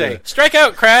going to say? Yeah. Strike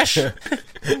out, Crash.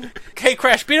 Hey,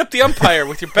 Crash, beat up the umpire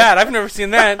with your bat. I've never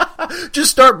seen that.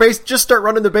 Just start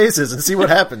running the bases and see what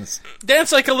happens.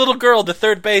 Dance like a little girl to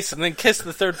third base and then kiss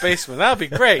the third baseman. That would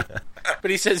be great.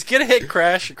 But he says, get a hit,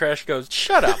 Crash. And Crash goes,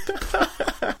 shut up.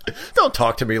 Don't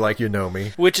talk to me like you know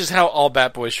me. Which is how all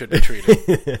Bat Boys should be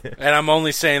treated. And I'm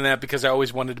only saying that because I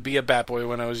always wanted to be a Bat Boy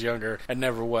when I was younger. I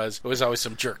never was. It was always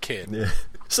some jerk kid. Yeah.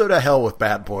 So to hell with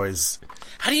Bat Boys.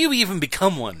 How do you even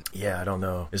become one? Yeah, I don't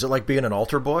know. Is it like being an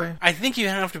altar boy? I think you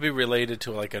have to be related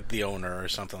to like the owner or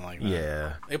something like that.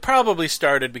 Yeah. It probably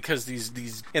started because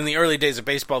these in the early days of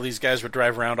baseball, these guys would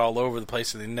drive around all over the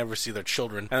place and they never see their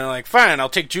children. And they're like, fine, I'll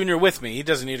take Junior with me. He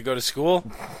doesn't need to go to school.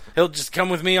 He'll just come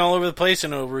with me all over the place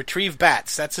and he'll retrieve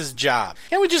bats. That's his job.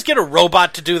 Can't we just get a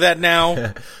robot to do that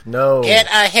now? No. Get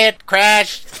a hit,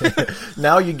 Crash.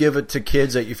 Now you give it to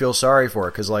kids that you feel sorry for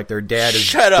because like their dad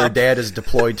is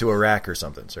deployed to Iraq or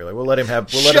something. So you're like, we'll let him be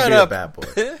a Bat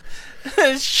Boy.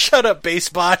 Shut up,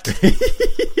 Basebot.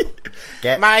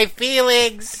 Get my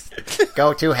feelings.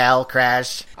 Go to hell,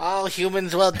 Crash. All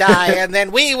humans will die, and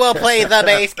then we will play the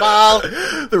baseball.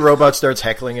 The robot starts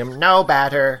heckling him. No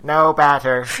batter, no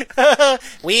batter.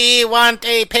 We want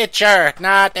a pitcher,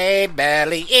 not a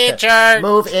belly itcher.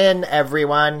 Move in,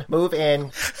 everyone. Move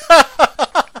in.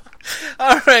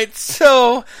 All right,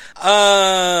 so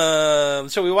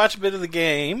we watch a bit of the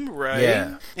game, right?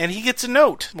 Yeah. And he gets a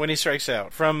note when he strikes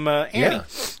out from Annie.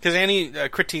 Because Annie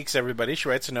critiques everybody. She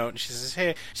writes a note, and she says,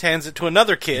 hey, she hands it to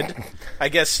another kid. I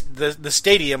guess the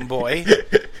stadium boy.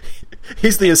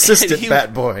 He's the assistant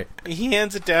Bat Boy. He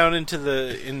hands it down into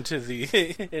the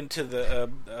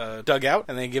dugout,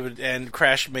 and they give it. And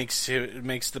Crash makes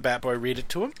the Bat Boy read it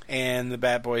to him. And the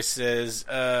Bat Boy says,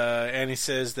 Annie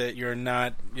says that you're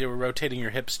rotating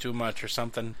your hips too much or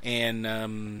something.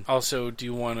 And also, do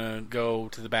you want to go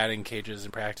to the batting cages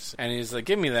and practice? And he's like,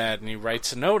 give me that. And he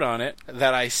writes a note on it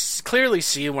that I clearly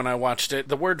see when I watched it.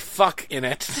 The word "fuck" in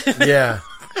it. Yeah.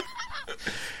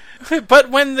 But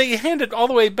when they hand it all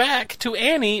the way back to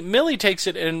Annie, Millie takes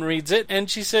it and reads it, and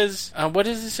she says, what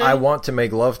does it say? I want to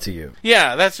make love to you.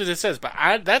 Yeah, that's what it says, but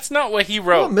that's not what he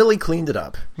wrote. Well, Millie cleaned it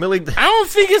up. I don't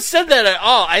think it said that at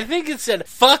all. I think it said,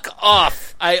 fuck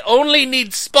off. I only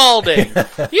need Spalding.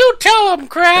 You tell him,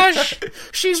 Crash.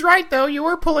 She's right, though. You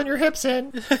were pulling your hips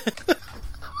in.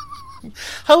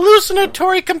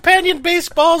 Hallucinatory companion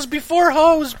baseballs before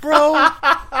hose, bro.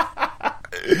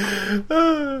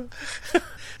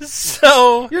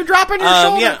 So you're dropping your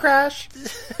shoulder, Crash.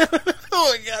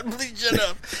 Oh my God! Please shut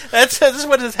up. This is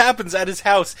what happens at his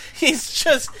house. He's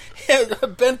just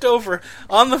bent over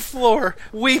on the floor,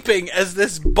 weeping as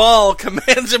this ball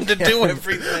commands him to do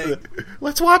everything.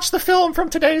 Let's watch the film from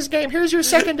today's game. Here's your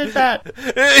second at bat.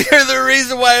 You're the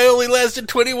reason why I only lasted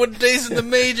 21 days in the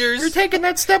majors. You're taking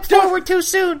that step forward too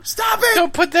soon. Stop it!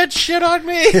 Don't put that shit on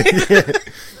me.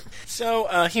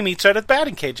 So he meets her at the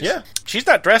batting cages. Yeah. She's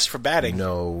not dressed for batting.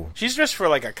 No. She's dressed for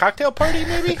like a cocktail party,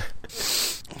 maybe?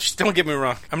 Don't get me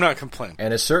wrong. I'm not complaining.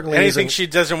 And it certainly anything she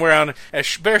doesn't wear on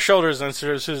bare shoulders on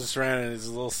Susan Sarandon is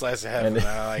a little slice of heaven that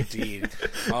I like to eat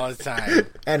all the time.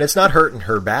 And it's not hurting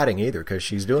her batting either because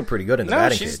she's doing pretty good in the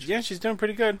batting cage. Yeah, she's doing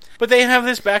pretty good. But they have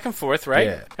this back and forth, right?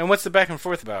 Yeah. And what's the back and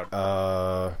forth about?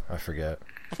 I forget.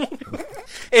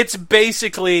 It's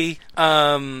basically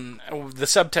the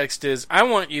subtext is I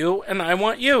want you and I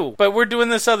want you, but we're doing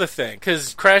this other thing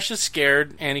because Crash is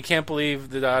scared and he can't believe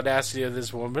the audacity of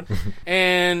this woman,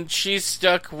 and she's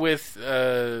stuck with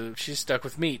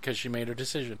meat because she made her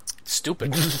decision.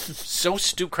 Stupid. So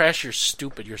stupid. Crash, you're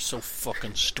stupid. You're so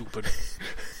fucking stupid.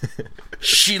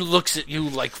 She looks at you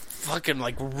like fucking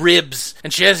like ribs,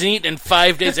 and she hasn't eaten in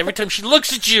 5 days. Every time she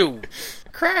looks at you,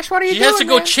 Crash, what are you doing? She has to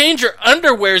go change her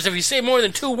underwears if you say more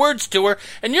than 2 words to her,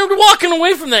 and you're walking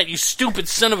away from that, you stupid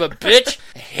son of a bitch.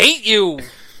 I hate you.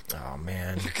 Oh,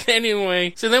 man.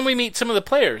 Anyway, so then we meet some of the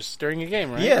players during a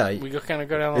game, right? Yeah. We kind of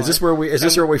go down the line. Is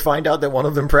this where we find out that one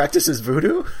of them practices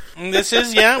voodoo? This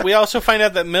is, yeah. We also find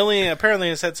out that Millie apparently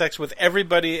has had sex with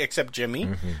everybody except Jimmy,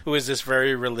 who is this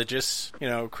very religious,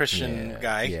 Christian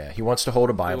guy. Yeah, he wants to hold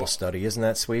a Bible study. Isn't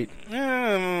that sweet?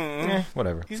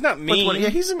 Whatever. He's not mean. Yeah,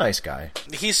 he's a nice guy.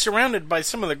 He's surrounded by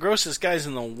some of the grossest guys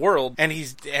in the world, and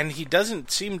he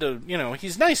doesn't seem to,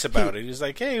 he's nice about it. He's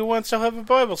like, hey, who wants to have a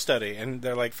Bible study? And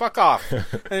they're like, fuck off. And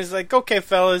he's like, okay,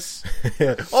 fellas.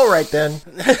 All right, then.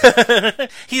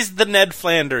 He's the Ned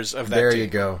Flanders of that There team. you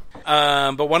go.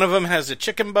 But one of them has a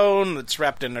chicken bone that's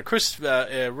wrapped in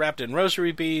wrapped in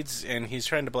rosary beads, and he's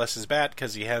trying to bless his bat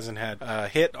because he hasn't had a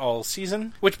hit all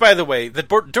season. Which, by the way, the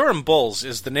Durham Bulls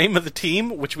is the name of the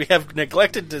team, which we have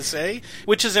neglected to say,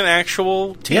 which is an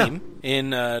actual team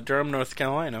in Durham, North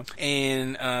Carolina,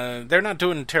 and they're not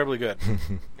doing terribly good.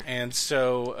 And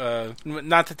so,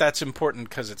 not that that's important,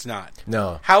 because it's not.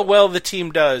 No. How well the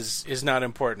team does is not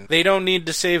important. They don't need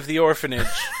to save the orphanage.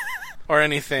 Or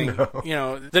anything,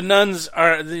 no. The nuns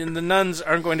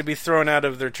aren't going to be thrown out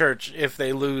of their church if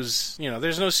they lose.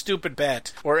 There's no stupid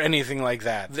bet or anything like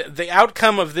that. The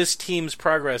outcome of this team's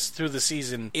progress through the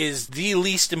season is the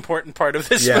least important part of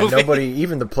this movie. Yeah, nobody,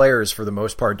 even the players, for the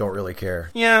most part, don't really care.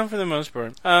 Yeah, for the most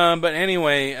part. But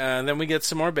anyway, then we get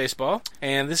some more baseball,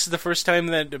 and this is the first time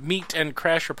that Meat and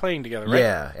Crash are playing together, right?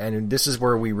 Yeah, and this is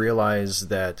where we realize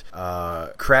that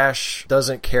Crash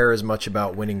doesn't care as much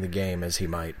about winning the game as he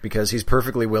might, because he's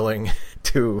perfectly willing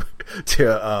to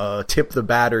tip the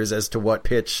batters as to what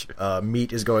pitch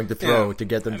Meat is going to throw to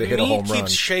get them to hit a home run. Meat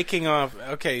keeps shaking off.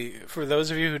 Okay, for those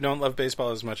of you who don't love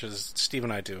baseball as much as Steve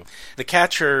and I do, the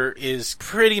catcher is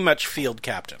pretty much field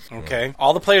captain, okay?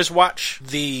 All the players watch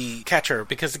the catcher,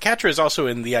 because the catcher is also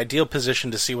in the ideal position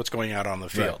to see what's going out on the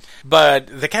field. Right. But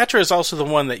the catcher is also the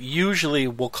one that usually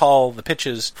will call the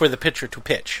pitches for the pitcher to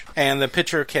pitch. And the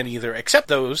pitcher can either accept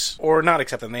those or not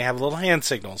accept them. They have little hand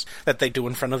signals that they do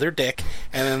in front of their dick,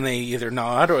 and then they either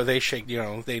nod or they shake,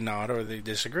 they nod or they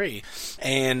disagree.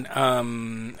 And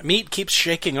Meat keeps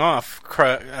shaking off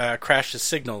Crash's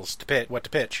signals to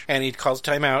pitch. And he calls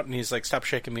timeout, and he's like, stop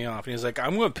shaking me off. And he's like,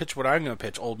 I'm going to pitch what I'm going to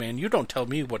pitch, old man. You don't tell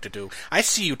me what to do. I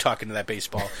see you talking to that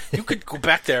baseball. You could go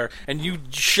back there and you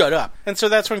shut up. And so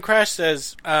that's when Crash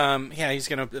says, he's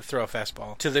going to throw a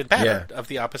fastball to the batter of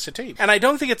the opposite team. And I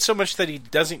don't think it's so much that he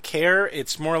doesn't care.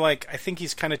 It's more like, I think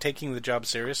he's kind of taking the job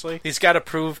seriously. He's got to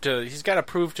prove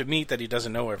to Meat that he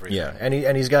doesn't know everything. Yeah,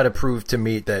 and he's got to prove to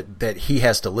Meat that he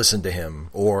has to listen to him,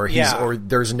 or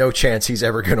there's no chance he's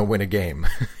ever going to win a game.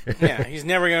 Yeah, he's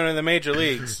never going to the major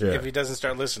leagues if he doesn't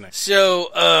start listening.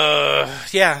 So,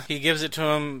 he gives it to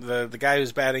him. The guy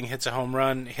who's batting hits a home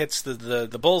run, hits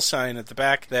the bull sign at the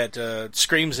back that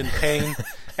screams in pain,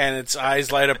 and its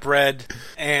eyes light up red.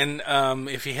 And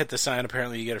if you hit the sign,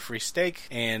 apparently you get a free steak.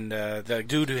 And the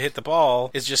dude who hit the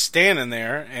ball is just standing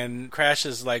there, and Crash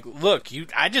is like, look,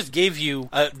 I just gave you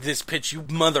this pitch, you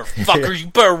motherfucker, you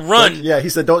better run. He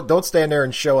said, don't stand there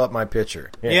and show up my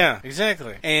pitcher. Yeah,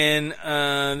 exactly. And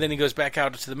then he goes back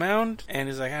out to the mound, and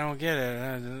he's like, I don't get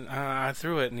it. I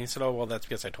threw it. And he said, oh, well, that's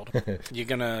because I told him. You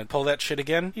gonna pull that shit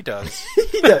again? He does.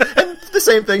 And the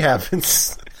same thing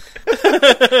happens.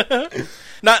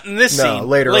 Not in this scene.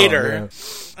 Later. On,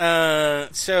 yeah.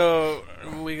 So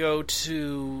we go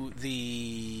to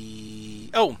the...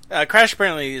 Crash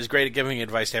apparently is great at giving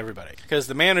advice to everybody, because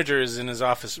the manager is in his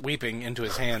office weeping into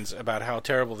his hands about how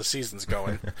terrible the season's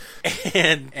going.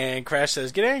 and Crash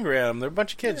says, get angry at them. They're a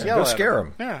bunch of kids. Yell go at scare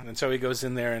them. Yeah, and so he goes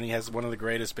in there and he has one of the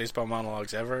greatest baseball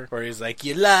monologues ever, where he's like,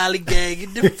 you lollygag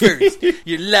in the first,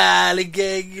 you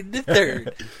lollygag in the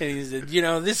third. And he said,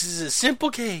 this is a simple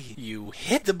game. You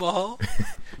hit the ball,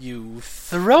 you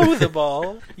throw the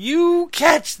ball, you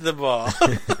catch the ball.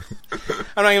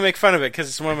 I'm not going to make fun of it because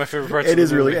it's one of my favorite parts of the movie. It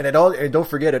is really, and don't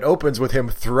forget, it opens with him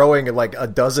throwing like a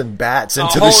dozen bats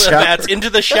into the shower. Bats into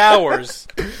the showers.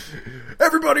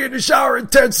 Everybody in the shower in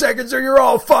 10 seconds or you're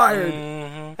all fired.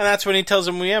 Mm-hmm. And that's when he tells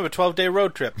them we have a 12-day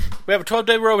road trip. We have a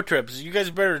 12-day road trip. So you guys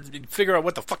better figure out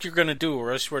what the fuck you're going to do,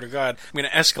 or I swear to God, I'm going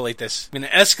to escalate this. I'm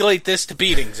going to escalate this to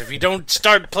beatings if you don't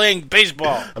start playing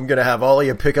baseball. I'm going to have all of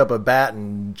you pick up a bat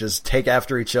and just take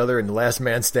after each other, and the last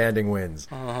man standing wins.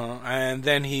 And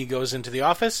then he goes into the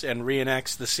office and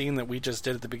reenacts the scene that we just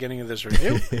did at the beginning of this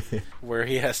review, where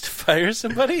he has to fire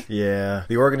somebody. Yeah.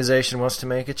 The organization wants to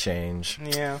make a change.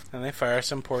 Yeah. And they fire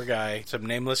some poor guy, some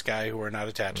nameless guy who we're not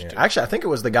attached to. Actually, I think it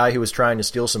was the guy who was trying to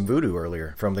steal some voodoo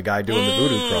earlier from the guy doing the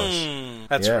voodoo crush.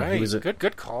 That's right. He was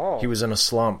good call. He was in a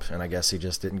slump, and I guess he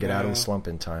just didn't get out of the slump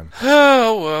in time.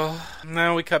 Oh, well.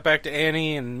 Now we cut back to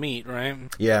Annie and Meat, right?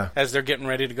 Yeah. As they're getting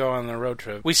ready to go on their road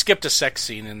trip. We skipped a sex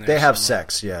scene in there. They have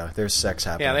sex, yeah. There's sex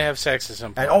happening. Yeah, they have sex at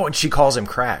some point. And she calls him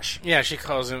Crash. Yeah, she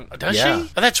calls him... Does she? Oh,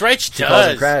 that's right, she does. Calls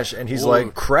him Crash, and he's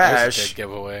like, Crash. That's a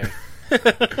giveaway.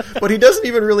 But he doesn't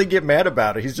even really get mad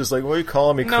about it. He's just like, what are you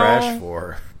calling me Crash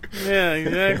for? Yeah,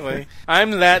 exactly.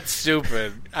 I'm that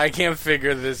stupid. I can't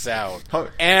figure this out.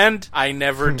 And I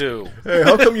never do. Hey,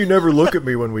 how come you never look at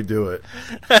me when we do it?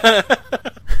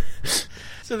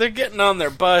 So they're getting on their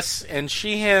bus, and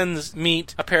she hands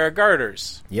Meat a pair of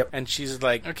garters. Yep. And she's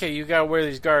like, okay, you gotta wear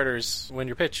these garters when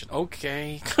you're pitching.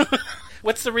 Okay.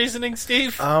 What's the reasoning,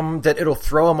 Steve? That it'll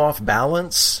throw him off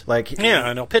balance. And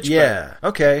he'll pitch better.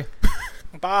 Okay.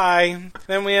 Bye.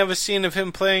 Then we have a scene of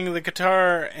him playing the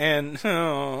guitar and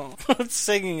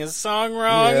singing his song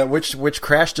wrong. Yeah, which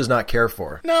Crash does not care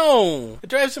for. No, it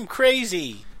drives him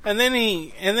crazy. And then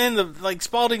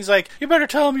Spaulding's like, you better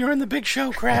tell him you're in the big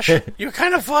show, Crash. You're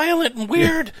kind of violent and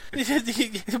weird.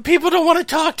 People don't want to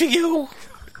talk to you.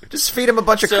 Just feed him a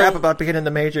bunch of crap about being in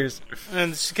the majors.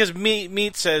 And because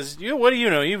Meat says, what do you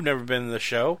know? You've never been in the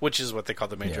show, which is what they call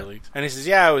the major leagues. And he says,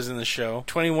 yeah, I was in the show.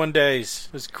 21 days.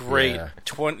 It was great. Yeah.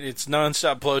 It's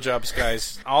nonstop blowjobs,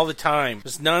 guys. All the time.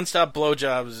 It's nonstop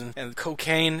blowjobs and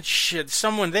cocaine. Shit,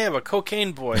 they have a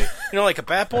cocaine boy. Like a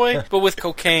bat boy, but with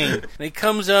cocaine. And he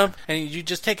comes up, and you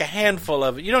just take a handful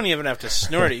of it. You don't even have to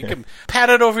snort it. You can pat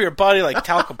it over your body like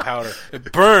talcum powder.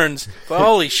 It burns, but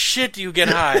holy shit, do you get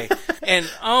high. And,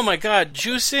 oh my god,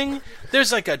 juicing?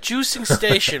 There's like a juicing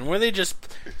station where they just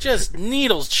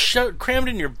needles crammed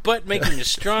in your butt, making you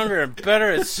stronger and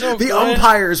better. It's so good. The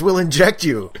umpires will inject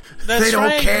you. That's they don't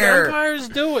right. care. The umpires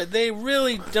do it. They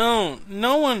really don't.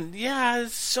 No one,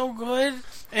 it's so good.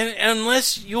 And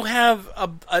unless you have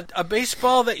a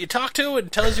baseball that you talk to and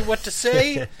tells you what to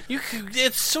say,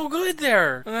 it's so good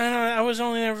there. And I was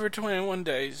only there for 21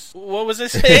 days. What was I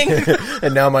saying?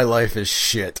 And now my life is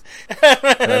shit.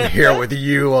 And I'm here with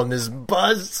you on this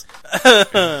buzz.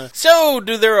 So,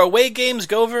 do their away games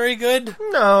go very good?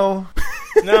 No.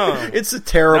 It's a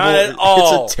terrible. Not at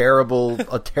all. It's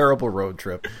a terrible road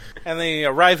trip. And they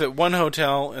arrive at one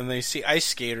hotel, and they see ice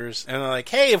skaters, and they're like,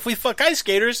 hey, if we fuck ice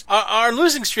skaters, our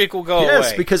losing streak will go away.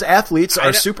 Yes, because athletes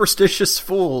are superstitious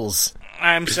fools.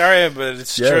 I'm sorry, but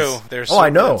it's true.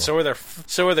 I know. So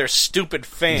are their stupid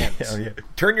fans. Yeah.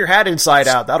 Turn your hat inside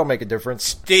out. That'll make a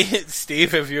difference.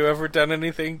 Steve, have you ever done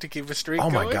anything to keep a streak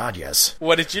going? Oh, my God, yes.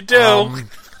 What did you do?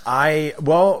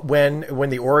 When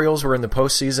the Orioles were in the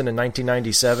postseason in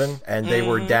 1997 and they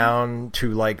were down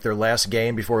to like their last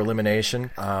game before elimination,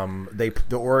 the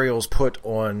Orioles put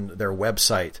on their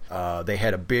website, they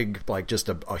had a big, like just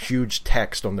a huge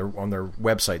text on their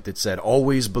website that said,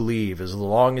 always believe, as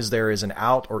long as there is an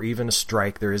out or even a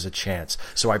strike, there is a chance.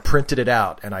 So I printed it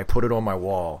out and I put it on my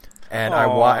wall. And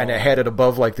I had it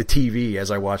above like the TV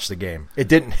as I watched the game. It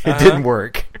didn't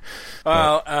work.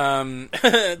 Well,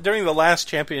 during the last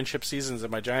championship seasons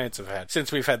that my Giants have had,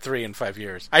 since we've had 3 in 5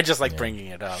 years, I just like bringing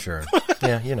it up. Sure.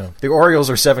 Yeah, the Orioles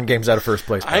are 7 games out of first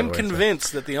place. I'm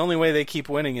convinced that the only way they keep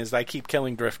winning is I keep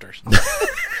killing drifters.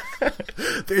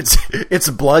 It's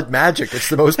blood magic. It's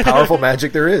the most powerful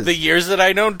magic there is. The years that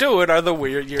I don't do it are the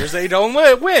weird years they don't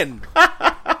win.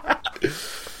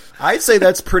 I'd say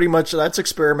that's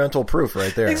experimental proof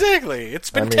right there. Exactly.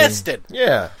 It's been tested.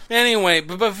 Yeah. Anyway,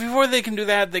 but before they can do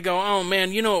that, they go, oh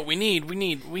man, you know what we need? We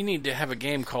need to have a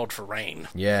game called for rain.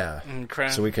 Yeah.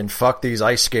 So we can fuck these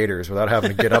ice skaters without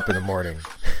having to get up in the morning.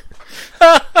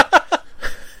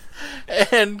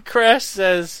 And Crash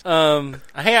says,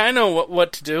 hey, I know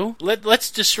what to do.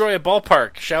 Let's destroy a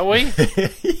ballpark, shall we?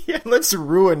 Yeah, let's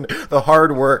ruin the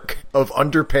hard work of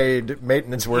underpaid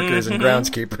maintenance workers and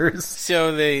groundskeepers.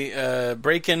 So they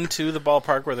break into the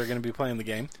ballpark where they're going to be playing the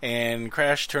game, and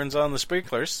Crash turns on the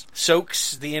sprinklers,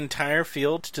 soaks the entire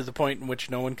field to the point in which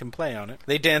no one can play on it.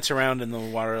 They dance around in the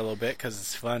water a little bit because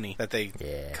it's funny that they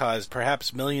caused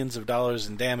perhaps millions of dollars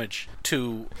in damage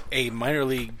to a minor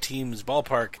league team's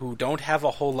ballpark who don't have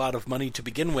a whole lot of money to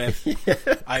begin with.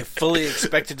 I fully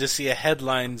expected to see a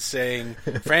headline saying,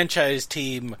 franchise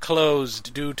team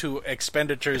closed due to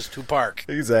expenditures to park.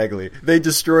 Exactly. They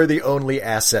destroy the only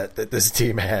asset that this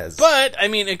team has. But, I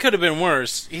mean, it could have been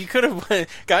worse. He could have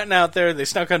gotten out there, they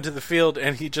snuck onto the field,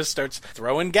 and he just starts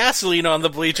throwing gasoline on the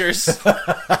bleachers.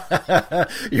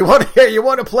 You want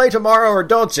to play tomorrow or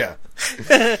don't you?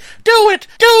 Do it,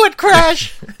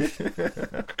 Crash!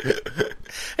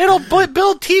 It'll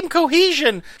build team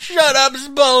cohesion. Shut up,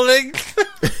 Spaulding.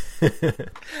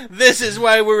 This is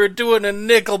why we were doing a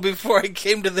nickel before I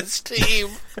came to this team.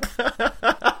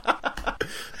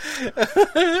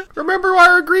 Remember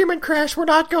our agreement, Crash. We're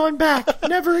not going back.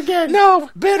 Never again.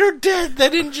 No, better dead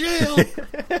than in jail.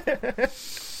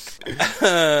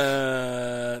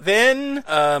 Then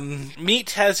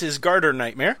Meat has his garter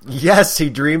nightmare. Yes,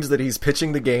 he dreams that he's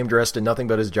pitching the game dressed in nothing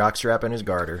but his jockstrap and his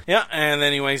garter. Yeah, and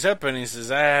then he wakes up and he says,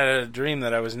 I had a dream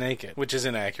that I was naked, which is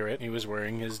inaccurate. He was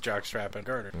wearing his jockstrap and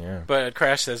garter. Yeah. But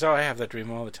Crash says, I have that dream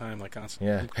all the time, like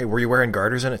constantly. Yeah. Hey, were you wearing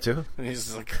garters in it too? And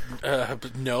he's like,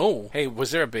 no. Hey,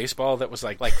 was there a baseball that was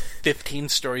like 15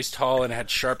 stories tall and had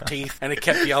sharp teeth and it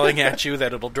kept yelling at you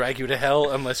that it'll drag you to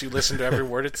hell unless you listen to every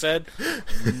word it said?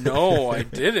 No, I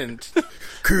didn't.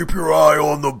 Keep your eye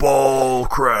on the ball,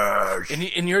 Crash.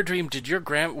 In your dream,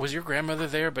 was your grandmother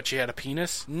there, but she had a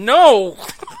penis? No!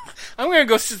 I'm going to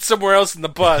go sit somewhere else in the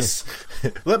bus.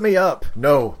 Let me up.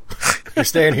 No. You're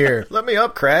staying here. Let me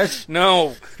up, Crash.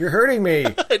 No. You're hurting me.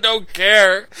 I don't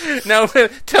care. Now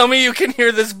tell me you can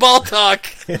hear this ball talk.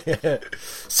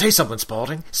 Say something,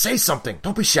 Spaulding. Say something.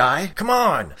 Don't be shy. Come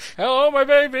on. Hello, my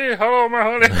baby. Hello, my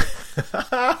honey.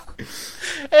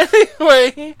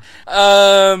 Anyway,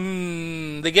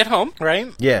 they get home, right?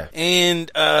 Yeah. And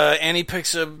Annie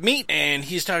picks up meat, and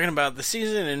he's talking about the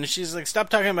season, and she's like, stop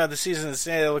talking about the season and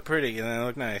say they look pretty, and they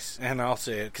look nice. And I'll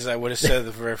say it, because I would have said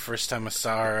the very first time I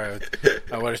saw her,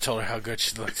 I would have told her how good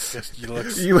she looks.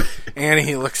 Annie,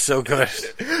 he looks so good.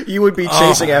 You would be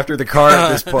chasing after the car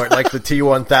at this point, like the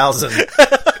T-1000.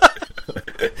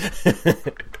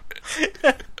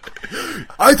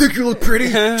 I think you look pretty.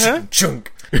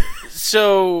 Chunk.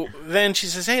 So then she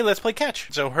says, hey, let's play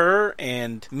catch. So her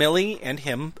and Millie and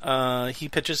him, he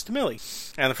pitches to Millie.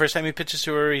 And the first time he pitches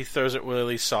to her, he throws it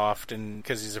really soft and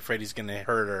because he's afraid he's going to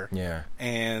hurt her. Yeah.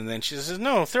 And then she says,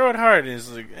 no, throw it hard. And he's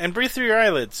like, and breathe through your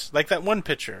eyelids, like that one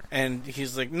pitcher. And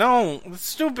he's like, no, it's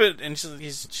stupid. And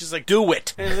she's like, do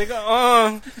it. And he's like,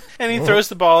 oh. And he throws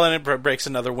the ball and it breaks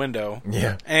another window.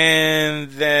 Yeah.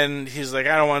 And then he's like,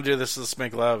 I don't want to do this. Let's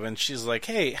make love. And she's like,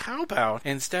 hey, how about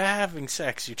instead of having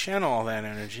sex, you channel all that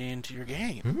energy into your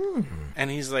game?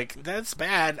 And he's like, that's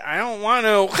bad. I don't want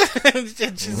to. And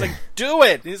she's like, do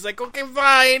it. And he's like, okay,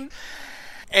 fine.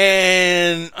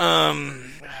 And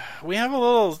we have a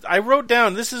little, I wrote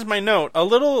down, this is my note, a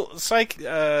little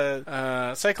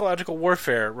psychological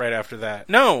warfare right after that.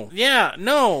 No,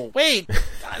 wait,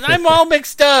 I'm all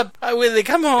mixed up. When they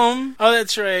come home, oh,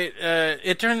 that's right,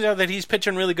 it turns out that he's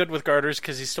pitching really good with garters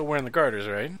because he's still wearing the garters,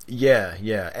 right?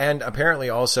 Yeah, and apparently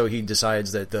also he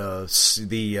decides that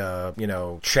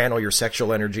the channel your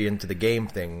sexual energy into the game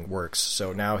thing works,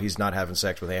 so now he's not having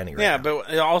sex with Annie right now.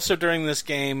 But also during this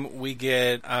game, we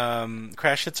get,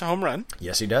 Crash hits a home run.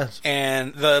 Yes, he does.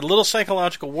 And the little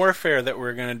psychological warfare that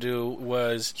we're going to do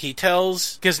was he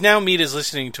tells, because now Meat is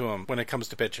listening to him when it comes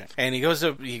to pitching, and he goes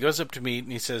up to Meat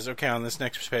and he says, okay, on this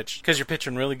next pitch, because you're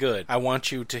pitching really good, I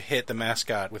want you to hit the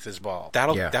mascot with his ball.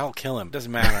 That'll kill him. Doesn't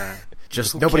matter.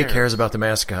 Just nobody cares about the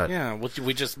mascot. Yeah,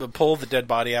 we just pull the dead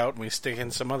body out and we stick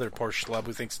in some other poor schlub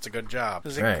who thinks it's a good job.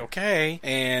 He's like, right. Okay.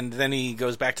 And then he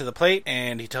goes back to the plate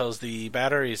and he tells the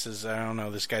batter, he says, I don't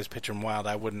know, this guy's pitching wild.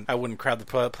 I wouldn't crowd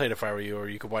the plate if I were you, or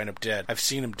you could wind up dead. I've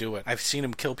seen him do it. I've seen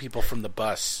him kill people from the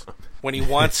bus. When he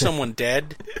wants someone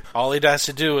dead, all he has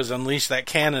to do is unleash that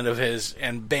cannon of his,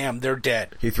 and bam, they're dead.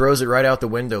 He throws it right out the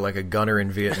window like a gunner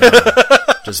in Vietnam.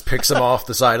 Just picks them off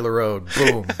the side of the road.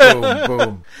 Boom, boom,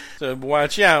 boom. So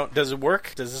watch out. Does it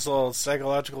work? Does this little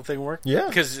psychological thing work? Yeah.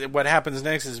 Because what happens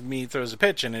next is Meat throws a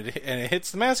pitch, and it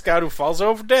hits the mascot, who falls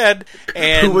over dead.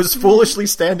 And who was foolishly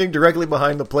standing directly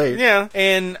behind the plate. Yeah,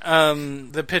 and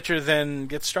the pitcher then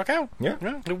gets struck out. Yeah,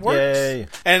 it works. Yay.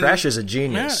 And Crash is a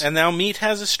genius. Yeah, and now Meat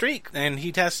has a streak, and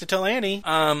he has to tell Annie,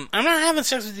 I'm not having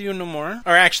sex with you no more.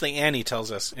 Or actually, Annie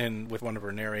tells us with one of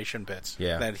her narration bits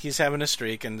that he's having a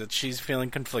streak, and that she's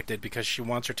feeling conflicted because she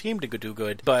wants her team to do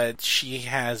good, but she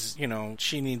has,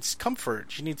 she needs comfort.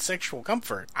 She needs sexual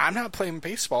comfort. I'm not playing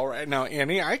baseball right now,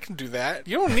 Annie. I can do that.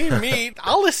 You don't need me.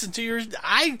 I'll listen to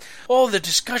the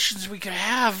discussions we could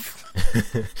have.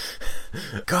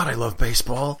 God, I love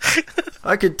baseball.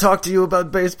 I could talk to you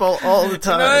about baseball all the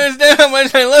time. I don't understand how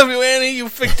much I love you, Annie, you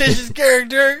fictitious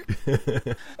character.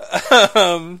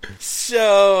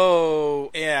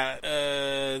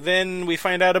 Then we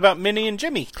find out about Minnie and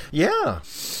Jimmy. Yeah.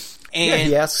 And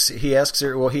he asks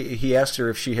her. Well, he asks her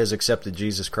if she has accepted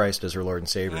Jesus Christ as her Lord and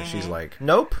Savior. Mm-hmm. She's like,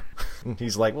 nope. And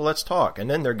he's like, well, let's talk. And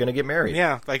then they're going to get married.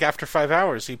 Yeah, like after 5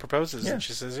 hours, he proposes, and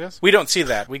she says yes. We don't see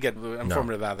that. We get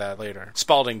informed about that later.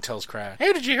 Spaulding tells Crash,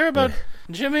 hey, did you hear about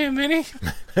Jimmy and Minnie?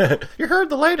 You heard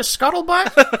the latest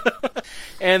scuttlebutt?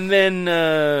 And then,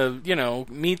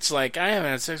 Meat's like, I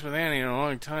haven't had sex with Annie in a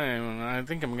long time, and I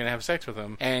think I'm going to have sex with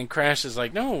him. And Crash is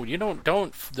like, no, you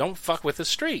don't fuck with a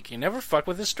streak. You never fuck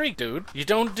with a streak, dude. You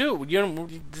don't do.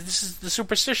 This is the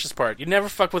superstitious part. You never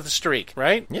fuck with a streak,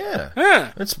 right?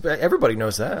 Yeah. Everybody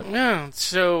knows that. Yeah.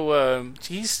 So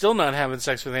he's still not having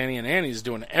sex with Annie, and Annie's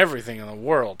doing everything in the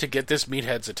world to get this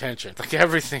meathead's attention. Like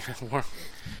everything in the world.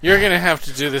 You're gonna have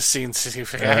to do this scene,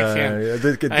 Steve. I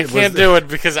can't do it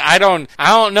because I don't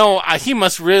know. He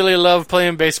must really love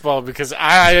playing baseball because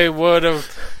I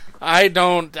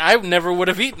never would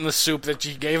have eaten the soup that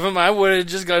you gave him. I would have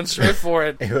just gone straight for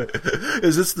it.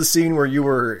 Is this the scene where you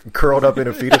were curled up in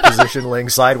a fetal position, laying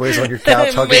sideways on your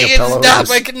couch, hugging a pillow? Stop!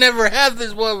 I could never have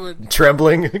this woman.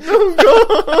 Trembling.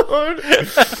 Oh,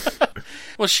 God!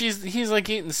 Well, he's like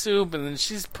eating soup, and then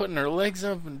she's putting her legs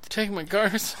up and taking my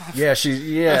garters off. Yeah,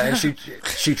 and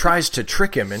she tries to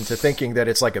trick him into thinking that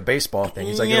it's like a baseball thing.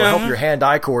 He's like, it'll help your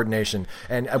hand-eye coordination.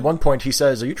 And at one point he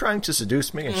says, "Are you trying to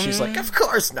seduce me?" And she's like, "Of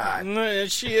course not." No,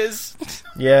 she is.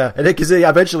 Yeah, and because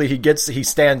eventually he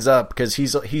stands up because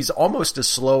he's almost as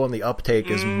slow on the uptake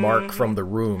as Mark from The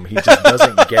Room. He just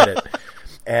doesn't get it.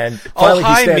 And finally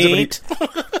he stands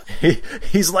up and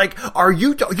he's like,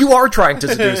 you are trying to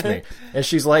seduce me? And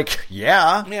she's like,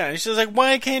 yeah. Yeah, and she's like,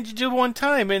 why can't you do one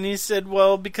time? And he said,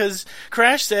 well, because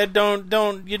Crash said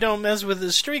you don't mess with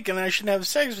his streak and I shouldn't have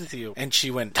sex with you. And she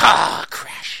went,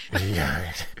 Crash.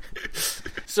 Yeah.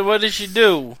 So what does she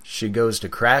do? She goes to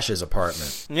Crash's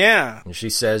apartment. Yeah. And she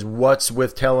says, "What's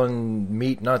with telling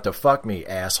Meat not to fuck me,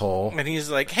 asshole?" And he's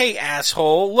like, "Hey,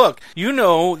 asshole, look, you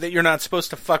know that you're not supposed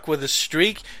to fuck with a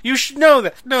streak. You should know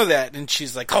that. And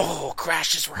she's like, "Oh,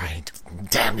 Crash is right.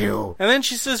 Damn you." And then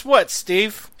she says, "What,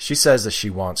 Steve?" She says that she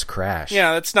wants Crash.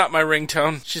 Yeah, that's not my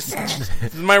ringtone.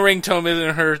 My ringtone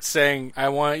isn't her saying, "I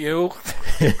want you."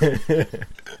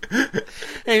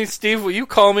 Hey, Steve, will you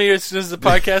call me as soon as the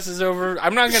podcast is over?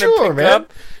 I'm not going to pick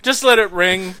up. Just let it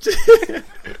ring.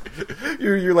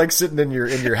 You're like sitting in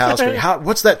your house going,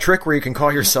 what's that trick where you can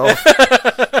call yourself?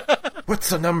 What's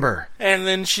the number? And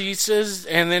then she says,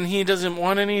 and then he doesn't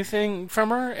want anything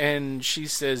from her, and she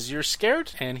says, "You're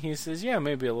scared?" And he says, "Yeah,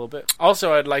 maybe a little bit."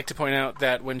 Also, I'd like to point out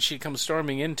that when she comes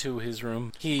storming into his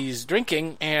room, he's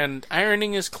drinking and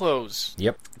ironing his clothes.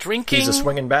 Yep. Drinking. He's a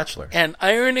swinging bachelor. And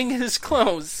ironing his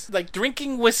clothes. Like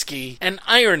drinking whiskey and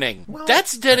ironing. Well,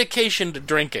 that's dedication to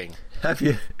drinking. Have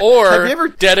you ever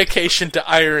dedication to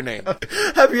ironing?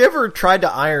 Have you ever tried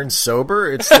to iron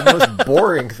sober? It's the most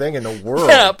boring thing in the world.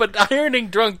 Yeah, but ironing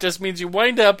drunk just means you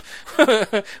wind up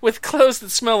with clothes that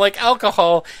smell like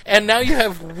alcohol, and now you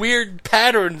have weird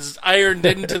patterns ironed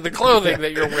into the clothing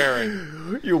that you're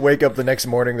wearing. You wake up the next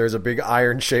morning, there's a big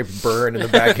iron-shaped burn in the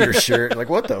back of your shirt. Like,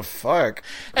 what the fuck?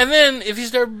 And then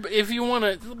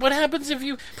what happens if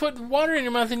you put water in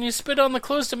your mouth and you spit on the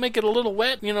clothes to make it a little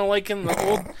wet? You know, like in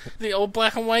the old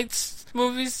black and whites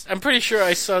movies. I'm pretty sure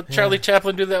I saw Charlie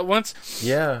Chaplin do that once.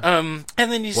 Yeah. And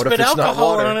then you spit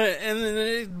alcohol on it, and then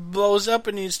it blows up,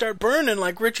 and you start burning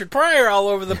like Richard Pryor all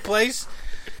over the place.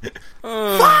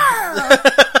 Fire!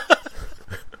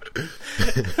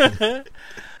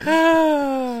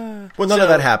 Well, none of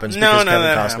that happens because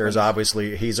Kevin Costner is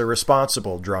obviously he's a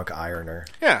responsible drunk ironer.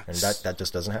 Yeah, and that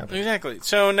just doesn't happen. Exactly.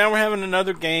 So now we're having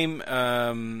another game,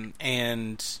 and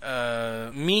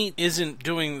Meat isn't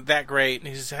doing that great.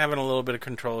 He's having a little bit of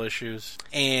control issues,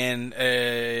 and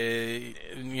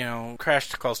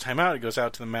Crash calls timeout. He goes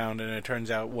out to the mound, and it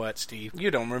turns out what, Steve? You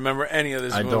don't remember any of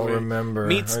this movie. I don't remember.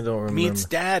 Meat's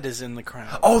dad is in the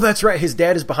crowd. Oh, that's right. His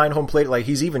dad is behind home plate. Like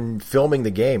he's even filming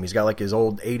the game. He's got like his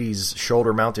old 80s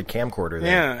shoulder-mounted camcorder there.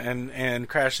 Yeah, and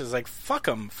Crash is like, fuck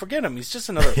him, forget him, he's just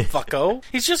another fucko.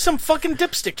 He's just some fucking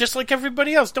dipstick, just like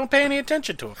everybody else. Don't pay any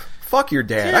attention to him. Fuck your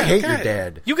dad. Yeah, I hate your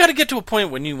dad. You got to get to a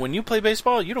point when you play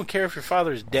baseball, you don't care if your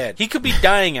father's dead. He could be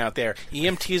dying out there.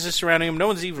 EMTs are surrounding him. No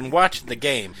one's even watching the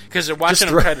game because they're watching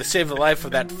him try to save the life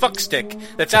of that fuckstick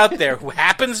that's out there who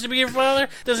happens to be your father.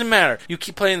 Doesn't matter. You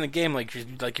keep playing the game like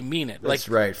you mean it. That's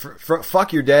right.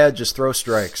 Fuck your dad. Just throw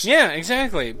strikes. Yeah,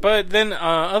 exactly. But then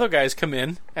other guys come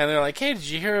in and they're like, "Hey, did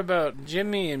you hear about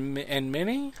Jimmy and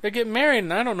Minnie? They're getting married,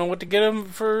 and I don't know what to get them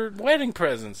for wedding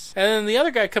presents." And then the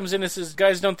other guy comes in and says,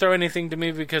 "Guys, don't throw anything to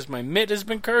me because my mitt has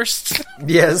been cursed."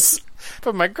 Yes.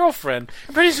 But my girlfriend.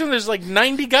 Pretty soon there's like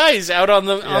 90 guys out on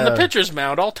the pitcher's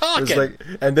mound all talking.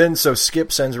 And then so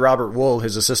Skip sends Robert Wool,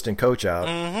 his assistant coach,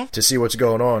 out to see what's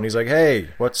going on. He's like, "Hey,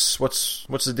 what's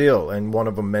the deal?" And one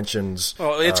of them mentions,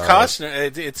 "Well, it's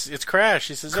Costner. It's Crash."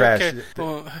 He says, Crash. "Okay."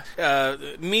 Well,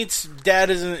 Meat's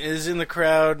dad is in the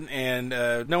crowd, and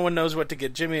no one knows what to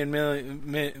get Jimmy and Millie.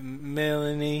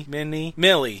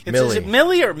 Is it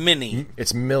Millie or Minnie?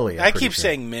 It's Millie. I keep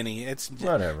saying Minnie. It's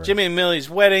whatever. Jimmy and Millie's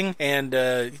wedding. And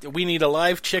we need a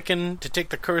live chicken to take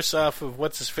the curse off of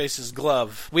what's-his-face's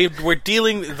glove. We're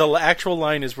dealing... The actual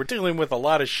line is, we're dealing with a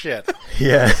lot of shit.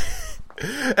 Yeah.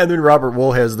 And then Robert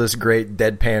Wool has this great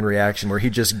deadpan reaction where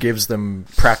he just gives them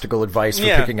practical advice for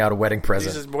picking out a wedding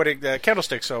present. He says,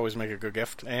 candlesticks always make a good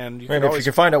gift. And if you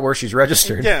can find out where she's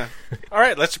registered. Yeah. All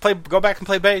right, let's go back and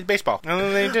play baseball. And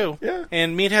then they do. Yeah.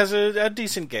 And Meat has a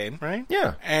decent game, right?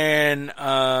 Yeah. And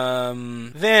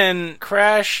then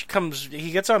Crash he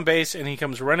gets on base and he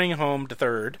comes running home to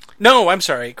third. No, I'm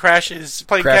sorry. Crash is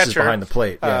playing catcher. Crash is behind the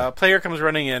plate, yeah. Player comes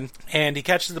running in and he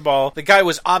catches the ball. The guy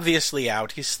was obviously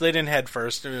out. He slid in head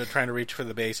first, trying to reach for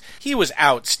the base. He was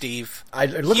out, Steve.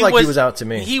 It looked like he was out to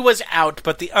me. He was out,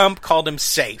 but the ump called him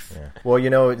safe. Yeah.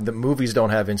 Well, the movies don't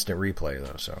have instant replay,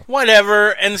 though, so.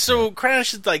 Whatever. And so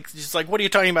Crash is just like, what are you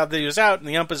talking about that he was out? And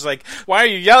the ump is like, why are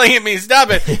you yelling at me? Stop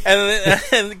it.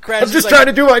 And Crash I'm just trying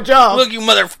to do my job. Look, you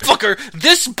motherfucker.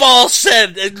 This ball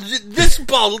said,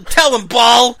 tell him,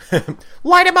 ball.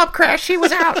 Light him up, Crash. He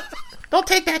was out. Don't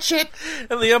take that shit.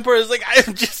 And the umpire is like, I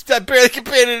barely can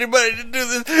pay anybody to do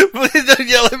this. Please don't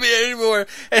yell at me anymore.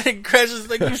 And then Crash is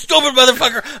like, you stupid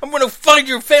motherfucker. I'm going to find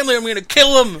your family. I'm going to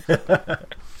kill him.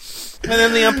 And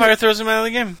then the umpire throws him out of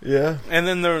the game. Yeah. And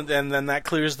then that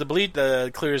clears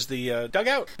the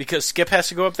dugout because Skip has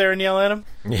to go up there and yell at him.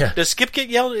 Yeah. Does Skip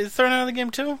get thrown out of the game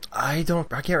too? I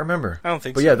can't remember. I don't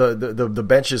think so. so. But yeah, the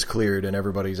bench is cleared and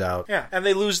everybody's out. Yeah, and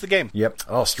they lose the game. Yep.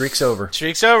 Oh, streak's over.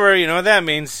 Streak's over. You know what that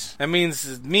means? That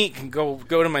means Meat can go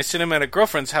to my cinematic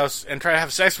girlfriend's house and try to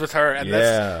have sex with her, and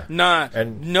that's not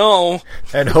no.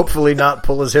 And hopefully not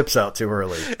pull his hips out too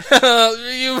early.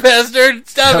 You bastard!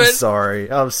 Stop it!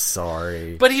 I'm sorry.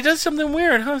 But he does something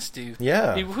weird, huh, Steve?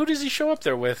 Yeah. Who does he show up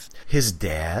there with? His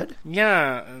dad?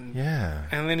 Yeah. Yeah.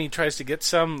 And then he tries to get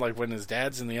some, like when his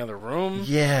dad's in the other room.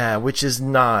 Yeah, which is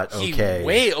not okay. He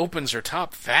way opens her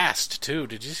top fast, too.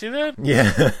 Did you see that?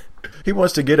 Yeah. He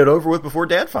wants to get it over with before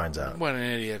Dad finds out. What an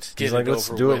idiot. He's like, let's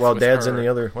do it while Dad's in the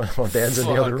other room.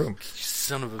 You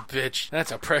son of a bitch.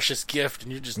 That's a precious gift,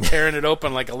 and you're just tearing it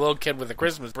open like a little kid with a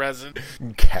Christmas present.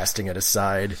 Casting it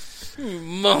aside. You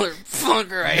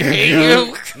motherfucker, I hate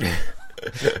you.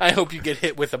 I hope you get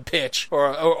hit with a pitch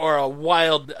or a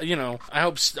wild, I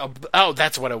hope.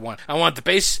 That's what I want. I want the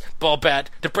baseball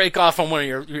bat to break off on one of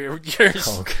your one of your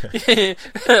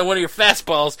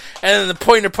fastballs, and then the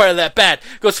pointer part of that bat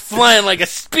goes flying like a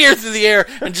spear through the air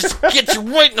and just gets you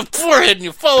right in the forehead, and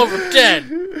you fall over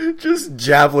dead. Just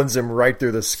javelins him right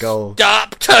through the skull.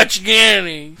 Stop touching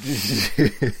Annie.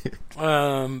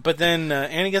 But then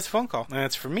Annie gets a phone call, and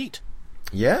it's for Meat.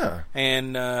 Yeah.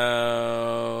 And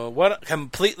what a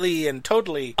completely and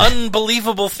totally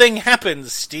unbelievable thing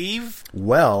happens, Steve?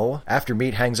 Well, after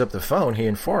Meat hangs up the phone, he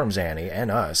informs Annie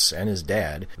and us and his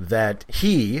dad that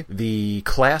he, the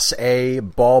Class A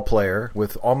ball player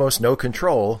with almost no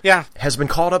control, has been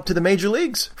called up to the major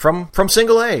leagues from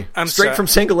Single A. From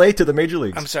Single A to the major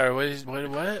leagues. I'm sorry,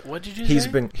 what did you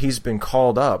say? He's been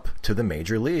called up to the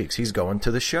major leagues. He's going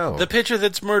to the show. The pitcher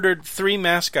that's murdered 3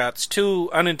 mascots, 2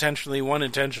 unintentionally, 1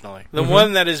 intentionally. The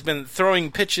one that has been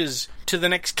throwing pitches to the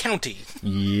next county.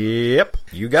 Yep,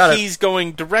 you got it. He's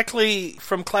going directly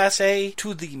from Class A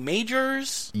to the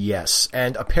majors? Yes,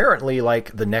 and apparently,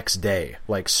 like, the next day.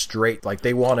 Like, straight, like,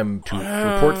 they want him to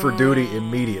report for duty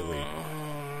immediately.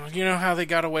 You know how they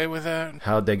got away with that?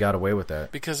 How'd they got away with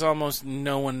that? Because almost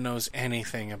no one knows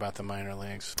anything about the minor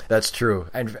leagues. That's true.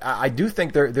 And I do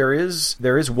think there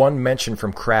is one mention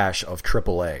from Crash of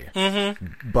AAA.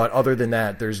 Mm-hmm. But other than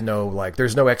that, there's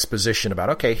no exposition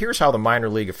about, okay, here's how the minor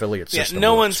league affiliate system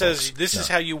no works, one says, folks. this is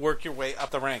how you work your way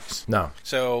up the ranks. No.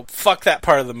 So, fuck that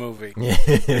part of the movie.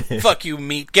 Fuck you,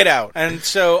 Meat. Get out. And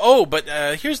so, but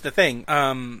here's the thing.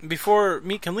 Before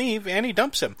Meat can leave, Annie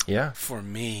dumps him. Yeah. For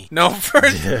me. No,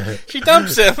 first... She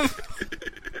dumps him.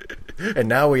 And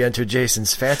now we enter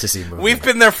Jason's fantasy movie. We've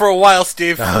been there for a while,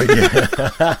 Steve. Oh,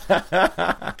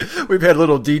 yeah. We've had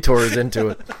little detours into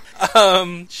it.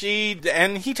 And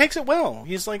he takes it well.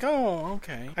 He's like, oh,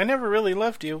 okay. I never really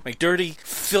loved you. My dirty,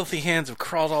 filthy hands have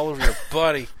crawled all over your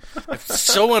body. I'm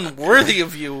so unworthy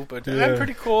of you, but I'm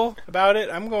pretty cool about it.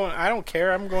 I don't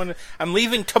care. I'm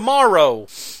leaving tomorrow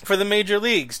for the major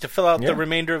leagues to fill out the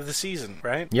remainder of the season,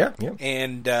 right? Yeah.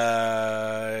 And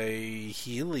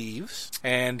he leaves,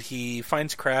 and he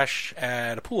finds Crash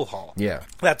at a pool hall. Yeah.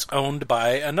 That's owned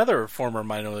by another former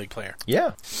minor league player.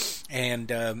 Yeah.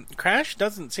 And Crash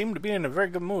doesn't seem to be in a very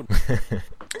good mood.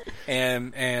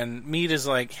 And Meat is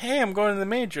like, hey, I'm going to the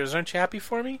majors. Aren't you happy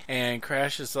for me? And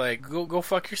Crash is like, go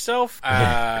fuck yourself.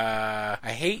 I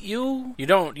hate you. You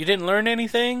didn't learn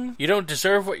anything. You don't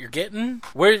deserve what you're getting.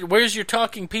 Where's your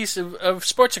talking piece of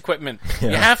sports equipment? Yeah.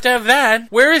 You have to have that.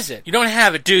 Where is it? You don't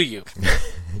have it, do you?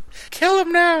 Kill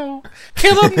him now.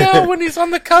 Kill him now when he's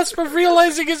on the cusp of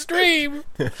realizing his dream.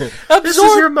 This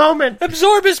is your moment.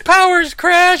 Absorb his powers,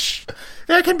 Crash.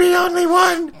 There can be only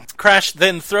one. Crash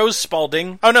then throws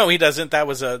Spaulding. Oh no, he doesn't. That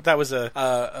was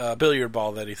a billiard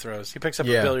ball that he throws. He picks up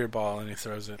a billiard ball and he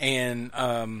throws it, and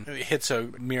it hits a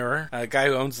mirror. A guy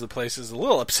who owns the place is a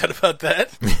little upset about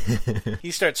that. He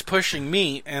starts pushing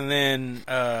Meat, and then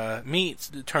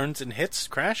Meat turns and hits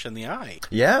Crash in the eye.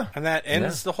 Yeah, and that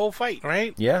ends the whole fight,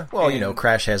 right? Yeah. Well,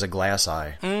 Crash has a glass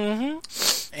eye. Mm-hmm.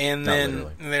 And then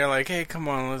they're like, hey, come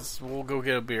on, we'll go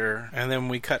get a beer. And then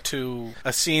we cut to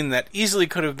a scene that easily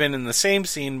could have been in the same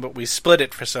scene, but we split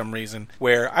it for some reason,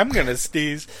 where I'm going to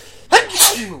sneeze.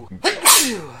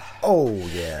 Oh,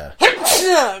 yeah.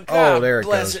 God, there it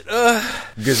bless goes.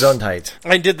 Gesundheit.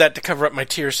 I did that to cover up my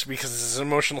tears because this is an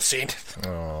emotional scene.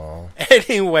 Oh.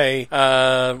 Anyway,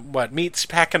 Meat's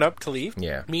packing up to leave.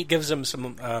 Yeah. Meat gives him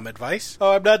some advice.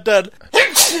 Oh, I'm not done.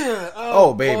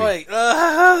 Oh, baby. Boy.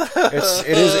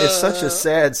 It's such a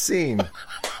sad scene.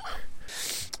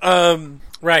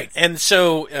 Right, and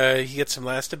so he gets some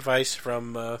last advice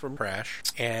from Crash,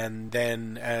 and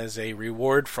then as a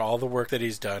reward for all the work that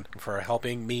he's done for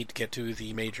helping Meat get to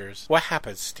the majors, what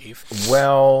happens, Steve?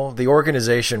 Well, the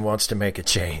organization wants to make a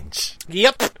change.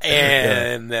 Yep,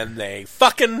 and then they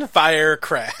fucking fire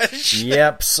Crash.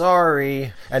 Yep,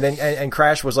 sorry. And then and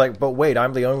Crash was like, but wait,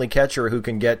 I'm the only catcher who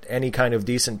can get any kind of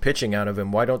decent pitching out of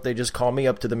him. Why don't they just call me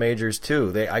up to the majors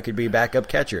too? I could be backup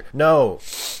catcher. No.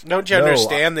 Don't you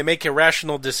understand? They make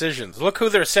irrational decisions. Look who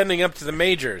they're sending up to the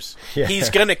majors. Yeah. He's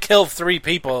gonna kill 3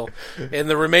 people in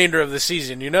the remainder of the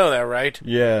season. You know that, right?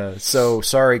 Yeah. So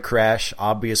sorry, Crash.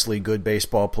 Obviously, good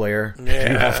baseball player.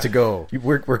 Yeah. You have to go.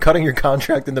 We're cutting your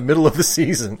contract in the middle of the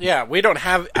season. Yeah, we don't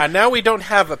have now. We don't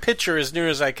have a pitcher, as near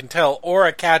as I can tell, or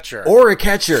a catcher.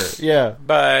 Yeah.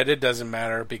 But it doesn't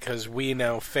matter because we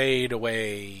now fade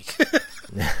away.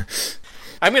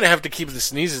 I'm going to have to keep the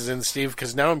sneezes in, Steve,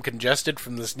 because now I'm congested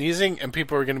from the sneezing, and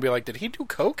people are going to be like, did he do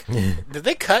coke? Did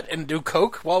they cut and do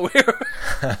coke while we were...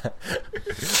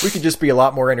 We could just be a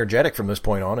lot more energetic from this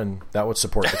point on, and that would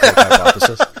support the coke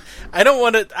hypothesis. I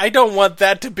don't want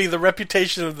that to be the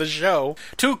reputation of the show.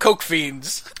 2 coke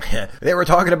fiends. They were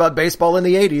talking about baseball in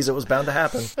the 80s. It was bound to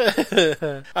happen.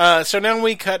 So now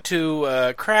we cut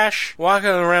to Crash walking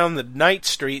around the night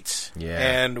streets,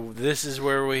 yeah. And this is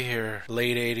where we hear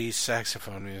late 80s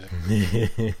saxophone music.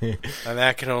 And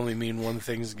that can only mean one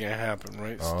thing's going to happen,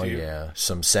 right, Steve? Oh, yeah.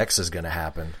 Some sex is going to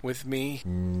happen. With me?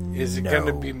 Is it going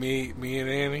to be me and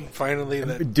Annie? Finally?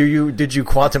 Did you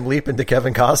quantum leap into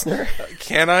Kevin Costner?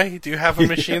 Can I? Do you have a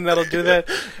machine that'll do that?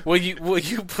 Will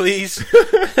you please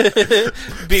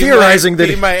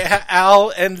be my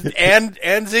Al and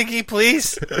Ziggy,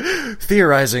 please?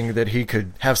 Theorizing that he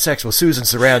could have sex with Susan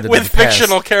Sarandon with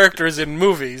fictional characters in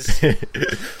movies.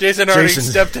 Jason already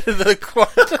stepped into the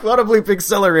quantum leap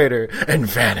accelerator and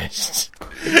vanished.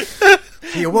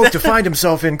 He awoke to find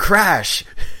himself in Crash.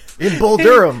 In Bull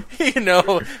Durham. And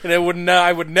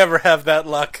I would never have that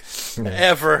luck.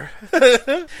 Ever.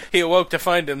 He awoke to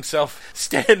find himself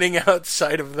standing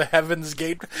outside of the Heaven's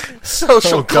Gate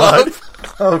social club.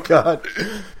 Oh, God.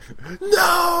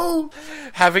 No!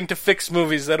 Having to fix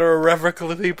movies that are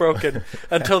irrevocably broken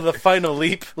until the final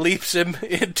leap leaps him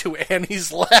into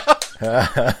Annie's lap.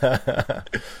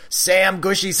 Sam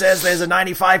Gushy says there's a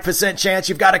 95% chance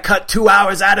you've got to cut 2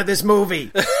 hours out of this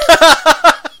movie.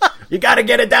 You gotta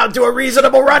get it down to a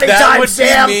reasonable running time, That would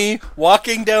Sam! be me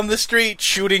walking down the street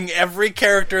shooting every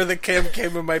character that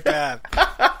came in my path.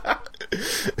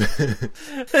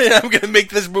 I'm gonna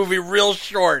make this movie real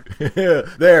short.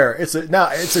 There, it's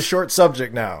a short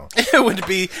subject now. It would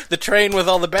be the train with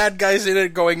all the bad guys in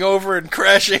it going over and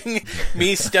crashing,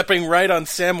 me stepping right on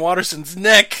Sam Watterson's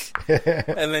neck,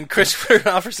 and then Christopher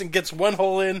Offerson gets one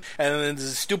hole in, and then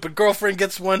his stupid girlfriend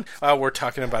gets one. We're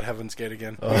talking about Heaven's Gate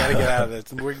again. We gotta get out of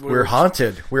this. We're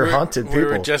haunted. We're haunted people. We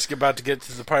were just about to get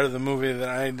to the part of the movie that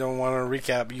I don't want to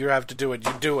recap. You have to do it.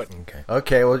 You do it.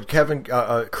 Okay. Well, Kevin,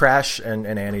 Crash and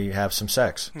Annie have some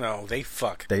sex. No, they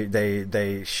fuck.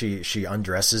 She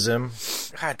undresses him.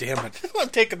 God damn it! I'm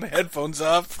taking the headphones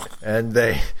off. And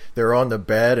they're on the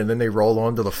bed, and then they roll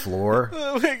onto the floor.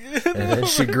 And then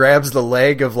she grabs the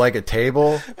leg of like a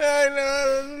table.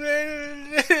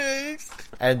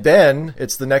 And then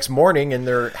it's the next morning, and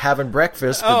they're having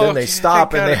breakfast, but then they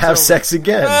stop and they have sex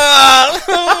again.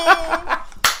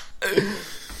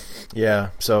 Yeah,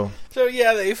 so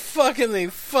yeah, they fuck. And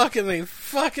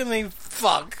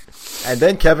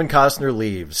then Kevin Costner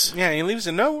leaves. Yeah, he leaves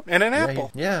a note and an apple.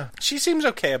 Yeah. She seems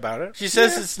okay about it. She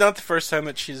says it's not the first time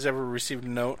that she's ever received a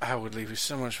note. I would leave you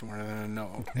so much more than a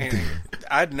note.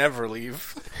 I'd never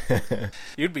leave.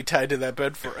 You'd be tied to that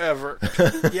bed forever.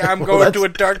 Yeah, I'm going to a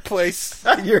dark place.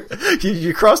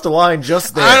 You crossed the line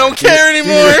just there. I don't care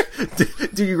anymore.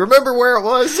 Do you remember where it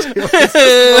was?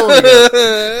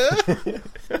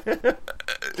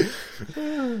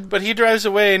 But he drives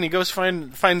away and he goes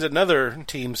finds another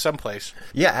team someplace.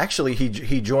 Yeah, actually,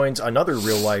 he joins another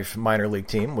real life minor league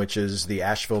team, which is the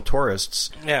Asheville Tourists.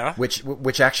 Yeah,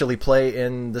 which actually play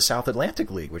in the South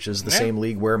Atlantic League, which is the same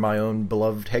league where my own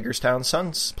beloved Hagerstown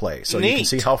Suns play. So you can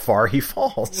see how far he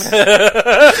falls.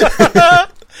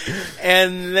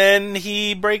 And then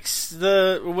he breaks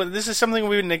this is something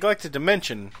we neglected to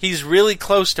mention. He's really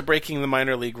close to breaking the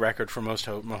minor league record for most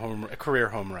career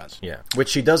home runs. Yeah,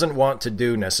 which he doesn't want to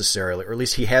do necessarily, or at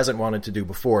least he hasn't wanted to do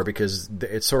before, because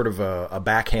it's sort of a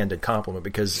backhanded compliment,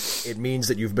 because it means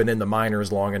that you've been in the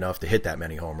minors long enough to hit that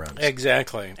many home runs.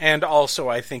 Exactly. And also,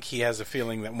 I think he has a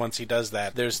feeling that once he does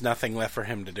that, there's nothing left for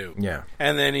him to do. Yeah.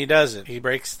 And then he does it. He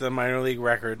breaks the minor league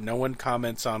record. No one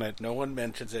comments on it. No one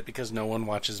mentions it because no one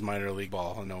watches minor league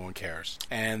ball and no one cares.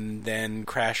 And then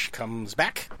Crash comes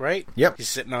back, right? Yep. He's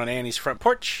sitting on Annie's front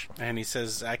porch and he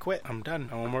says, I quit. I'm done.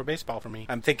 No more baseball for me.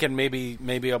 I'm thinking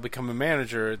maybe I'll become a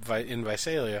manager in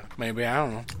Visalia. Maybe, I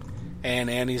don't know. And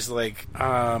Annie's like,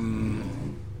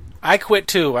 I quit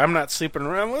too. I'm not sleeping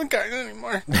around with guys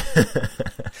anymore.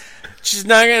 She's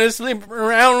not going to sleep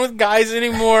around with guys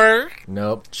anymore.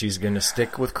 Nope, she's going to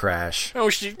stick with Crash. No,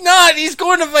 she's not. He's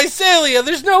going to Visalia.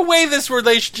 There's no way this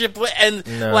relationship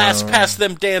lasts past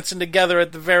them dancing together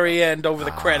at the very end over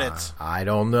the credits. I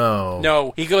don't know.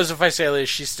 No, he goes to Visalia.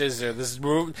 She stays there.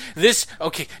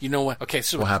 Okay, you know what? Okay,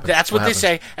 so that's what they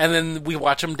say. And then we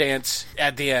watch them dance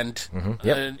at the end. Mm-hmm.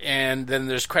 Yep. And then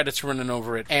there's credits running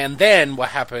over it. And then what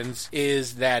happens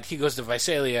is that he goes to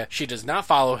Visalia. She does not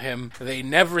follow him. They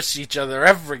never see each other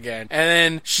ever again. And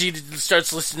then she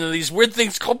starts listening to these weird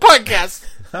things called podcasts.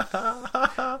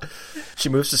 She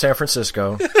moves to San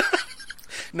Francisco.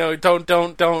 No,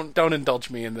 don't indulge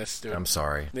me in this, dude. I'm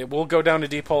sorry. We'll go down a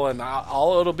deep hole, and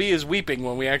all it'll be is weeping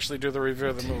when we actually do the review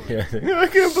of the movie. Yeah. I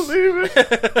can't believe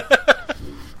it.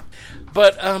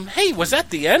 But, hey, was that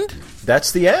the end?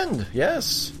 That's the end,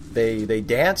 yes. They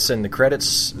dance, and the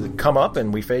credits come up,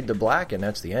 and we fade to black, and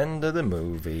that's the end of the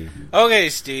movie. Okay,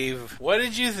 Steve, what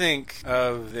did you think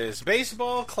of this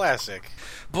baseball classic,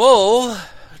 Bull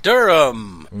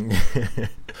Durham?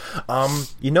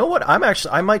 You know what?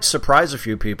 I might surprise a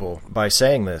few people by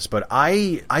saying this, but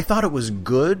I thought it was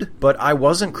good, but I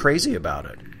wasn't crazy about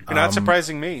it. You're not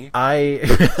surprising me. Maybe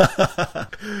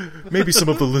some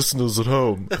of the listeners at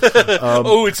home.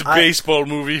 It's a baseball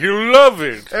movie. He'll love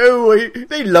it. Oh,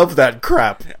 they love that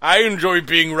crap. I enjoy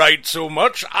being right so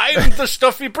much. I'm the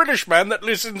stuffy British man that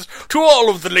listens to all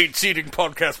of the late seating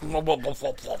podcasts.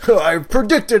 I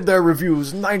predicted their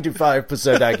reviews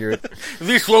 95% accurate.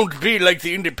 This won't be like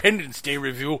the Independence Day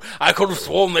review. I could have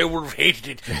sworn they would have hated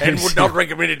it and would not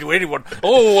recommend it to anyone.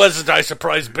 Oh, wasn't I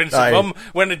surprised, Benson Mum,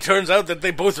 when it turns out that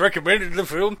they both recommended the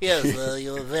film? Yes, well,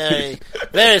 you were very,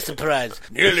 very surprised.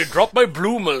 Nearly dropped my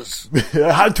bloomers.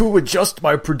 I had to adjust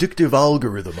my predictive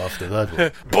algorithm after that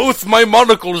one. Both my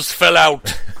monocles fell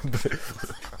out.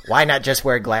 Why not just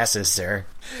wear glasses, sir?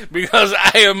 Because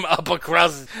I am upper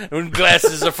crust and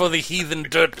glasses are for the heathen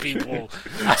dirt people.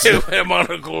 I wear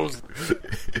monocles.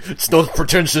 It's not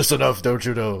pretentious enough, don't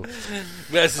you know?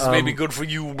 Glasses may be good for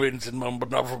you, Benson Mum,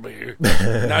 but not for me.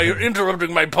 Now you're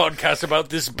interrupting my podcast about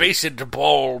this basic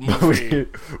ball movie.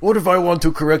 What if I want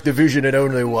to correct the vision in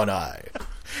only one eye?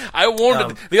 I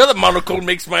wanted the other monocle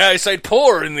makes my eyesight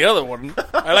poor in the other one.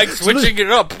 I like switching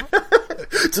it up.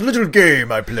 It's a little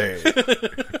game I play.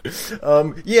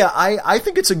 I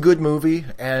think it's a good movie,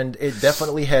 and it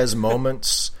definitely has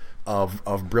moments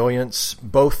of brilliance,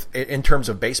 both in terms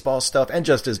of baseball stuff and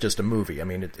just as just a movie. I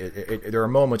mean, there are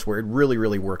moments where it really,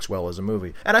 really works well as a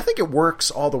movie. And I think it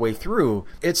works all the way through.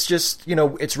 It's just,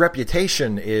 its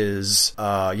reputation is,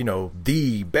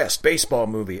 the best baseball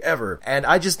movie ever. And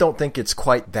I just don't think it's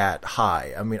quite that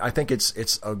high. I mean, I think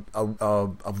it's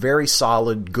a very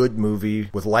solid, good movie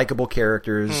with likable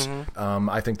characters. Mm-hmm.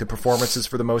 I think the performances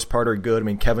for the most part are good. I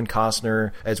mean, Kevin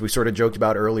Costner, as we sort of joked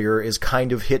about earlier, is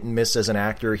kind of hit and miss as an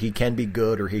actor. He can be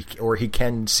good, or he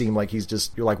can seem like he's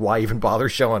just, you're like, why even bother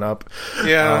showing up?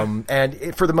 Yeah.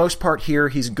 For the most part here,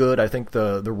 he's good. I think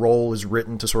the role is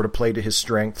written to sort of play to his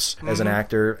strengths as an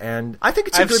actor, and I think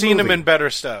it's a good movie. I've seen him in better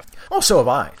stuff. Oh, so have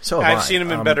I. I've seen him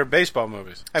in better baseball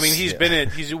movies. I mean,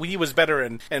 he was better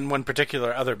in one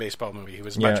particular other baseball movie. He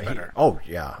was much better. Oh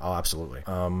absolutely.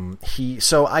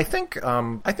 So I think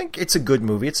it's a good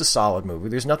movie. It's a solid movie.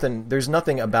 There's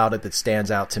nothing about it that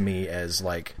stands out to me as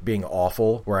like being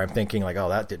awful, where I'm thinking like, oh,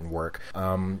 that didn't work.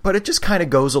 But it just kind of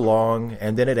goes along,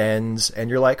 and then it ends, and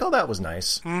you're like, oh, that was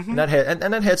nice. Mm-hmm.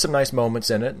 And that had some nice moments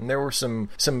in it, and there were some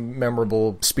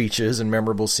memorable speeches and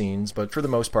memorable scenes. But for the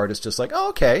most part, it's just like, oh,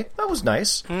 okay, that was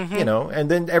nice,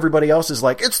 And then everybody else is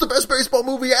like, it's the best baseball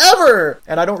movie ever,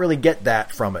 and I don't really get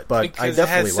that from it. But because I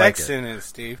definitely like it. It has sex in it,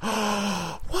 Steve.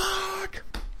 What?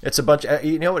 It's a bunch.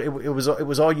 It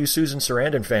was all you Susan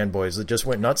Sarandon fanboys that just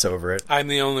went nuts over it. I'm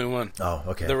the only one. Oh,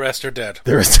 okay. The rest are dead.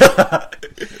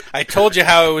 I told you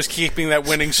how I was keeping that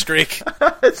winning streak.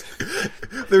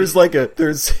 There's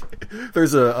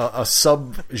There's a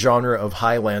sub-genre of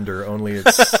Highlander, only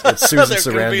it's Susan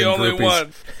Sarandon only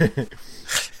groupies. one.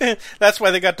 That's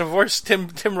why they got divorced.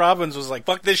 Tim Robbins was like,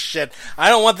 fuck this shit. I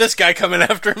don't want this guy coming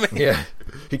after me. Yeah.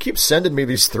 He keeps sending me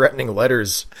these threatening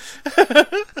letters.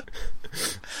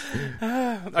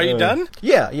 Are you done?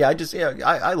 Yeah.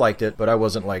 I liked it, but I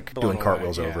wasn't like doing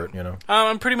cartwools over it, you know.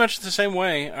 I'm pretty much the same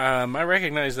way. I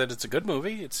recognize that it's a good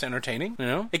movie. It's entertaining, you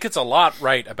know. It gets a lot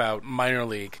right about minor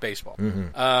league baseball.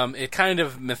 Mm-hmm. It kind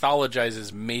of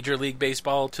mythologizes Major League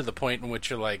Baseball to the point in which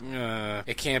you're like,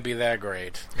 it can't be that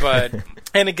great. But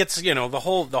and it gets, you know, the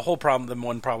whole problem. The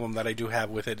one problem that I do have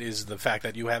with it is the fact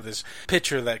that you have this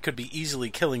pitcher that could be easily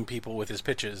killing people with his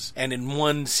pitches, and in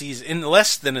one season, in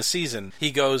less than a season,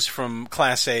 he goes from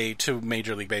Class A to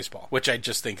Major League Baseball, which I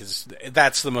just think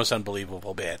that's the most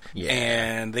unbelievable bit. Yeah.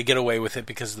 And they get away with it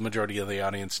because the majority of the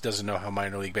audience doesn't know how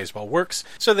minor league baseball works,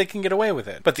 so they can get away with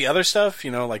it. But the other stuff,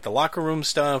 you know, like the locker room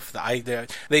stuff,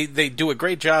 they do a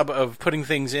great job of putting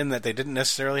things in that they didn't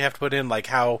necessarily have to put in, like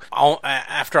how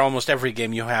after almost every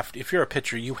game you have, if you're a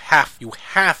pitcher, you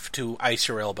have to ice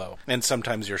your elbow and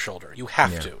sometimes your shoulder. You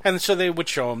have to. And so they would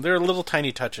show them. There are little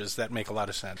tiny touches that make a lot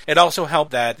of sense. It also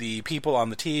helped that the people on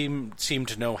the team seemed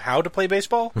to know how to play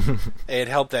baseball. It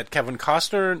helped that Kevin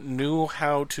Costner knew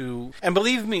how to, and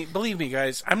believe me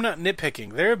guys, I'm not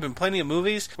nitpicking. There have been plenty of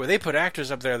movies where they put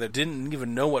actors up there that didn't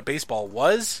even know what baseball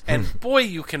was, and boy,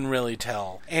 you can really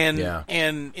tell. And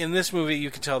in this movie,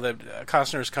 you can tell that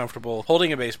Costner is comfortable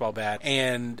holding a baseball bat,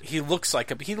 and he looks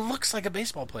like a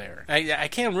baseball player. I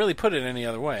can't really put it any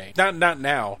other way. Not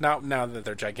now that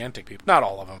they're gigantic people. Not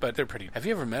all of them, but they're pretty. Have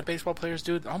you ever met baseball players,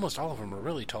 dude? Almost all of them are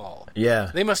really tall.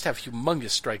 Yeah. They must have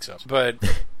humongous strike zones. But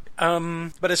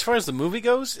as far as the movie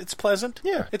goes, it's pleasant.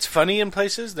 Yeah. It's funny in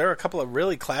places. There are a couple of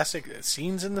really classic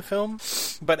scenes in the film.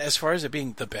 But as far as it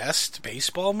being the best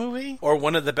baseball movie or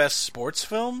one of the best sports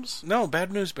films, no,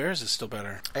 Bad News Bears is still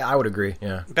better. I would agree,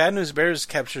 yeah. Bad News Bears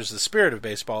captures the spirit of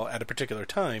baseball at a particular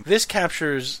time. This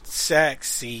captures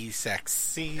sexy,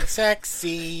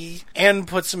 and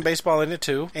puts some baseball in it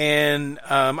too. And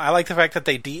I like the fact that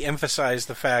they de-emphasize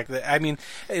the fact that, I mean,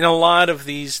 in a lot of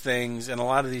these things, in a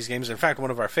lot of these games, in fact,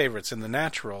 one of our favorites in The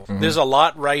Natural, there's a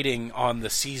lot riding on the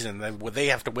season that they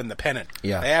have to win the pennant.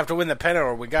 Yeah. They have to win the pennant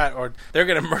or they're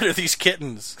going to murder these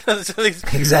kittens.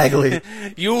 Exactly.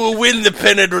 You will win the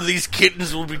pennant or these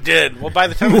kittens will be dead. Well, by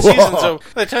the time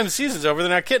the season's over, they're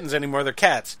not kittens anymore, they're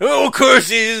cats. Oh,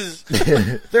 curses!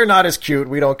 They're not as cute,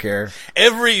 we don't care.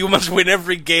 You must win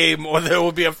every game or there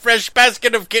will be a fresh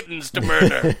basket of kittens to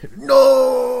murder.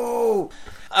 No!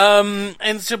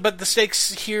 But the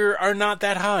stakes here are not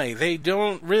that high. They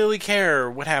don't really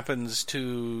care what happens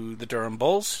to the Durham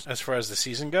Bulls as far as the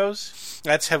season goes.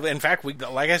 In fact,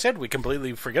 like I said, we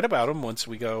completely forget about them once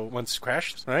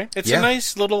Crash, right? It's a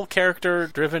nice little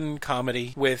character-driven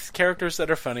comedy with characters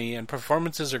that are funny and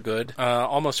performances are good,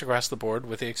 almost across the board,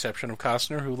 with the exception of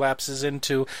Costner, who lapses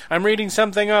into, I'm reading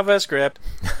something off a script.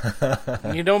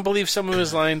 You don't believe some of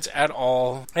his lines at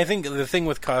all. I think the thing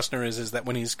with Costner is that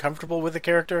when he's comfortable with the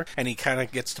character and he kind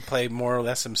of gets to play more or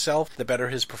less himself, the better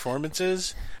his performance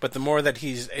is. But the more that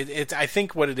I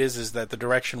think what it is that the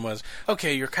direction was,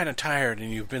 okay, you're kind of tired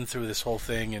and you've been through this whole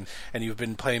thing and you've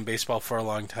been playing baseball for a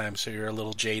long time, so you're a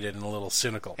little jaded and a little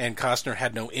cynical. And Costner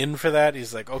had no in for that.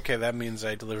 He's like, okay, that means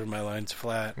I delivered my lines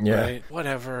flat, right?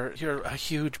 Whatever. You're a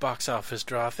huge box office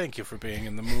draw. Thank you for being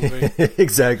in the movie.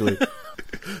 Exactly.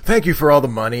 Thank you for all the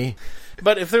money.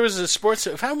 But if there was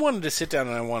if I wanted to sit down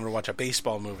and I wanted to watch a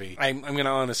baseball movie, I'm going to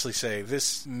honestly say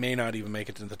this may not even make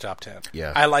it to the top 10.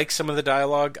 Yeah. I like some of the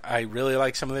dialogue. I really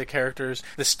like some of the characters.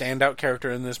 The standout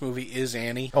character in this movie is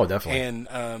Annie. Oh, definitely.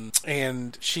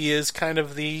 And she is kind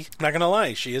of not going to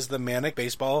lie, she is the manic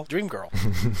baseball dream girl.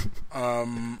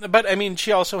 But I mean,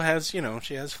 she also has,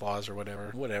 she has flaws or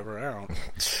whatever. I don't know.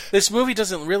 This movie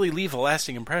doesn't really leave a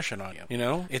lasting impression on you.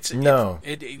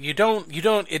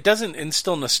 It doesn't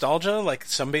instill nostalgia like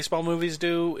some baseball movies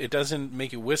do. It doesn't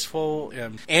make you wistful.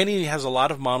 Annie has a lot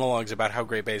of monologues about how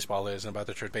great baseball is and about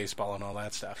the church baseball and all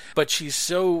that stuff. But she's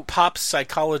so pop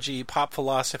psychology, pop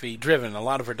philosophy driven, a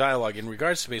lot of her dialogue in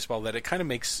regards to baseball, that it kind of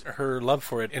makes her love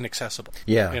for it inaccessible.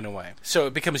 Yeah. In a way. So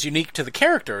it becomes unique to the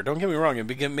character. Don't get me wrong.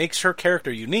 It makes her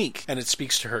character unique and it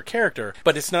speaks to her character,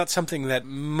 but it's not something that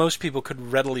most people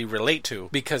could readily relate to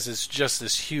because it's just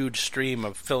this huge stream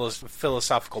of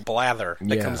philosophical blather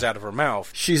that comes out of her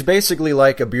mouth. She's basically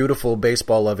like a beautiful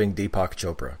baseball-loving Deepak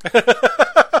Chopra.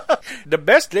 The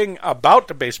best thing about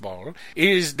the baseball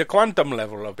is the quantum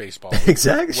level of baseball.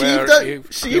 Exactly.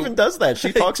 She even does that.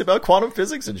 She talks about quantum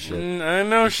physics and shit. I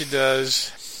know she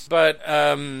does. But,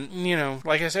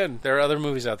 like I said, there are other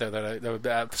movies out there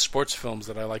that sports films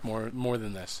that I like more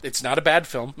than this. It's not a bad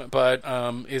film, but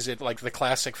is it like the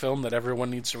classic film that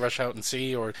everyone needs to rush out and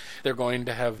see, or they're going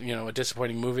to have, a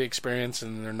disappointing movie experience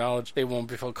and their knowledge, they won't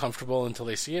feel comfortable until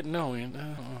they see it? No,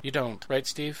 you don't. Right,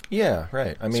 Steve? Yeah,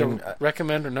 right. I mean... So,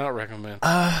 recommend or not recommend?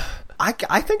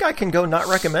 I think I can go not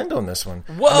recommend on this one.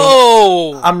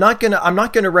 Whoa! I'm not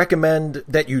gonna recommend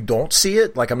that you don't see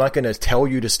it. Like, I'm not gonna tell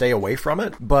you to stay away from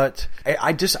it. But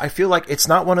I feel like it's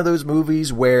not one of those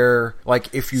movies where,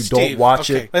 like, if you Steve, don't watch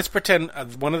okay, it. Let's pretend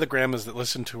one of the grandmas that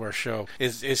listen to our show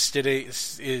is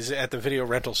at the video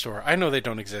rental store. I know they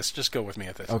don't exist. Just go with me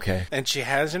at this. Okay. And she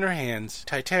has in her hands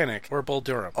Titanic or Bull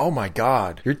Durham. Oh my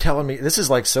God! You're telling me this is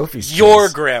like Sophie's Your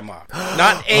Choice. grandma,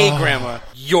 not a grandma.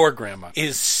 Your grandma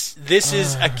This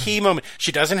is a key moment.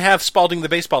 She doesn't have Spalding the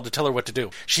baseball to tell her what to do.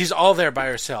 She's all there by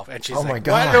herself, and she's my like,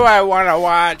 God. "What do I want to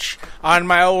watch on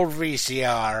my old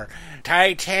VCR?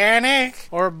 Titanic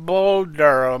or Bull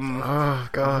Durham?" Oh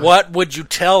God! What would you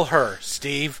tell her,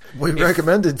 Steve? We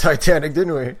recommended Titanic,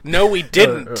 didn't we? No, we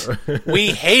didn't. We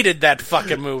hated that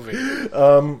fucking movie.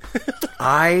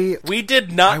 We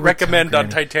did not recommend on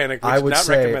Titanic. We did not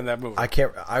recommend that movie.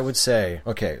 I would say,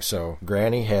 okay, so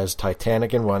Granny has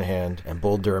Titanic in one hand and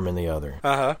Bull Durham in the other.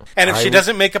 And if she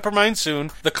doesn't make up her mind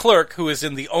soon, the clerk, who is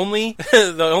in the only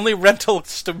movie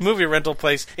rental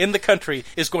place in the country,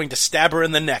 is going to stab her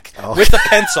in the neck with a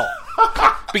pencil.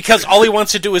 Because all he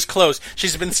wants to do is close.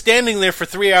 She's been standing there for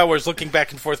 3 hours looking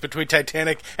back and forth between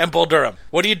Titanic and Bull Durham.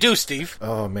 What do you do, Steve?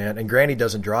 Oh, man. And Granny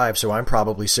doesn't drive, so I'm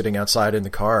probably sitting outside in the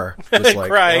car. Just like,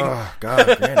 crying. Oh,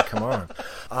 God, Granny, come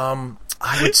on.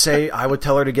 I would say I would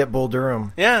tell her to get Bull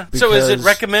Durham. Yeah. So is it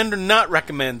recommend or not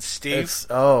recommend, Steve?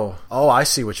 I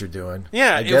see what you're doing.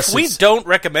 Yeah. If we don't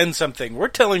recommend something, we're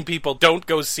telling people don't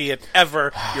go see it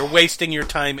ever. You're wasting your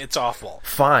time. It's awful.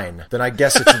 Fine. Then I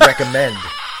guess it's recommend.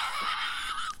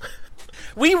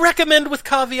 We recommend with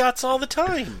caveats all the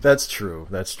time. That's true.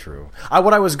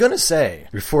 What I was going to say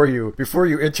before you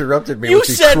interrupted me you with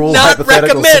the said cruel not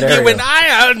hypothetical recommend. scenario. You went,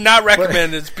 I not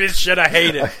recommend this bitch shit. I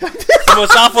hate it. It's the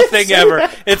most awful thing ever.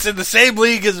 It's in the same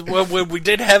league as when we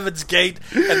did Heaven's Gate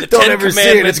and the Don't Ten ever Commandments.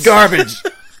 see it. It's garbage.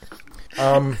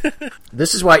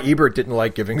 This is why Ebert didn't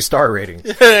like giving star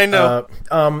ratings. I know.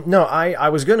 No, I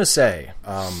was going to say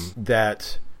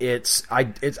that.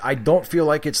 I don't feel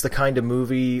like it's the kind of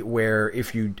movie where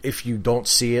if you don't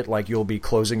see it, like, you'll be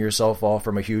closing yourself off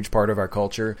from a huge part of our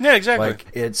culture. Yeah, exactly. Like,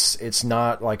 it's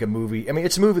not like a movie. I mean,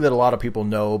 it's a movie that a lot of people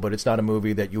know, but it's not a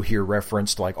movie that you hear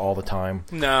referenced like all the time.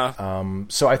 No.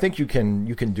 So I think you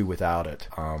can do without it.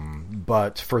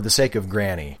 But for the sake of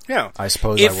Granny, yeah, I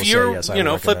suppose if I will you're, say yes. I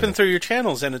would flipping recommend through your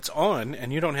channels and it's on,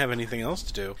 and you don't have anything else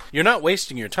to do, you're not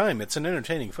wasting your time. It's an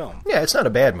entertaining film. Yeah, it's not a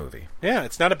bad movie. Yeah,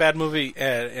 it's not a bad movie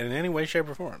in any way, shape,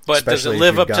 or form. But Especially does it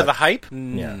live up to got- the hype?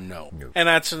 Yeah. No. Nope. And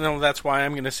that's why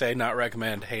I'm going to say not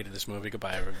recommend. Hated this movie.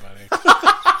 Goodbye, everybody.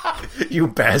 You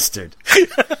bastard.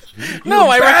 No,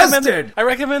 I bastard!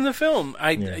 recommend the film.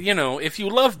 If you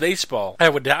love baseball, I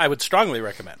would strongly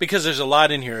recommend, because there's a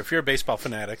lot in here. If you're a baseball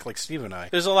fanatic like Steve and I,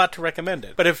 there's a lot to recommend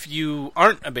it. But if you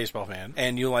aren't a baseball fan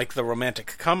and you like the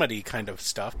romantic comedy kind of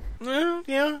stuff,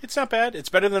 yeah, it's not bad. It's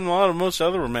better than most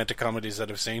other romantic comedies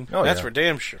that I've seen. Oh, That's yeah. for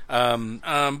damn sure.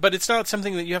 But it's not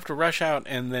something that you have to rush out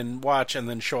and then watch and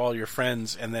then show all your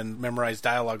friends and then memorize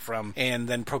dialogue from and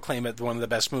then proclaim it one of the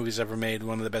best movies ever made,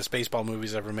 one of the best baseball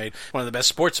movies ever made, one of the best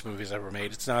sports movies ever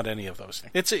made. It's not any of those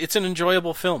things. It's an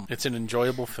enjoyable film. It's an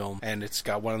enjoyable film, and it's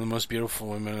got one of the most beautiful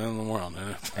women in the world in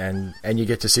it. And you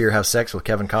get to see her have sex with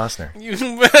Kevin Costner.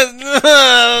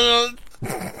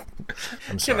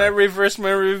 I'm sorry. Can I reverse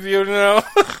my review now?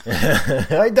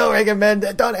 I don't recommend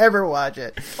it. Don't ever watch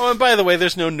it. Oh, and by the way,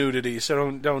 there's no nudity, so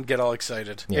don't get all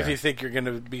excited Yeah. if you think you're going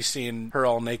to be seeing her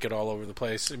all naked all over the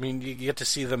place. I mean, you get to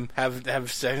see them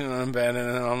have sex on a bed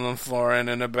and on the floor and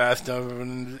in a bathtub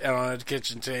and on a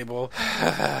kitchen table,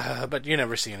 but you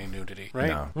never see any nudity,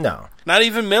 right? No. Not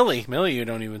even Millie. Millie, you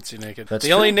don't even see naked. That's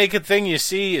the only true. naked thing you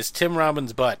see is Tim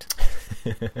Robbins' butt.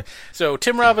 So,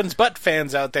 Tim Robbins' butt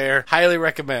fans out there, highly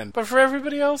recommend. But for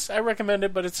everybody else, I recommend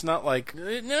it, but it's not like...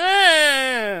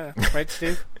 Right,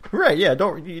 Steve? Right, yeah.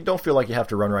 You don't feel like you have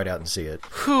to run right out and see it.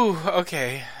 Whew,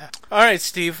 okay. All right,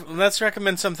 Steve, let's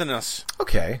recommend something else.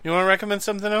 Okay. You want to recommend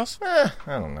something else? I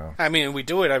don't know. I mean, we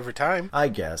do it every time. I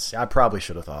guess. I probably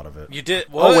should have thought of it. You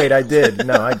did? What? Oh, wait, I did.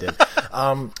 No, I did.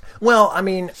 Well, I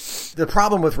mean, the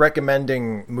problem with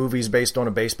recommending movies based on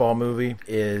a baseball movie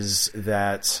is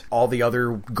that all the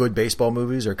other good baseball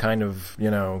movies are kind of,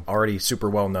 already super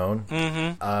well known.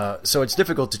 Mm-hmm. So it's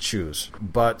difficult to choose.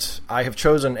 But I have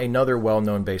chosen another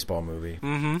well-known baseball movie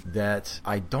that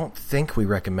I don't think we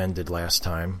recommended last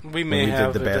time. We may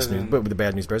have. Did the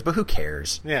Bad News Bears, but who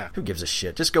cares? Yeah. Who gives a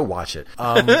shit? Just go watch it.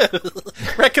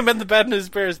 Recommend the Bad News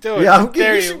Bears. Do it. Yeah, How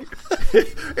dare you?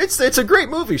 It's a great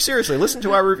movie. Seriously, listen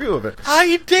to our review of it.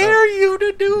 I dare you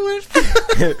to do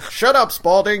it. Shut up,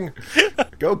 Spalding.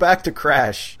 Go back to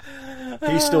Crash.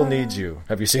 He still needs you.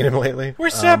 Have you seen him lately? We're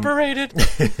separated.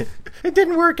 It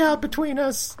didn't work out between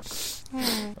us.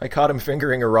 I caught him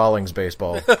fingering a Rawlings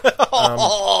baseball.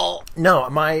 No,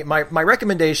 my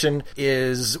recommendation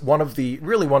is one of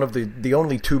the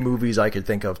only two movies I could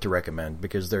think of to recommend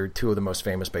because they're two of the most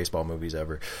famous baseball movies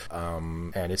ever.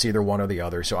 And it's either one or the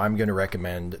other. So I'm going to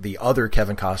recommend the other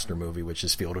Kevin Costner movie, which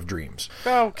is Field of Dreams.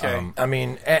 Okay. I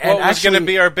mean, what was going to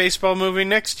be our baseball movie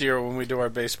next year when we do our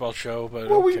baseball show? But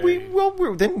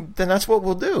then that's what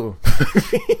we'll do.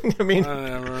 I mean.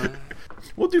 Whatever.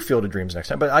 We'll do Field of Dreams next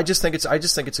time, but I just think it's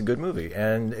a good movie,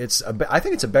 and I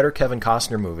think it's a better Kevin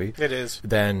Costner movie. It is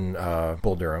than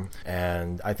Bull Durham,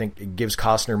 and I think it gives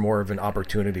Costner more of an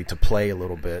opportunity to play a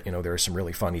little bit. There are some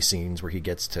really funny scenes where he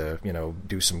gets to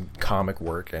do some comic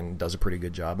work and does a pretty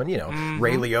good job. And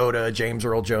Ray Liotta, James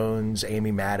Earl Jones,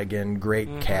 Amy Madigan,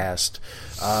 great cast.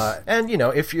 And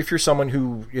if you're someone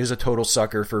who is a total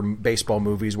sucker for baseball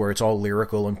movies where it's all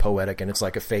lyrical and poetic and it's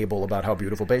like a fable about how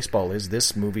beautiful baseball is,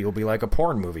 this movie will be like a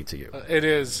porn movie to you. It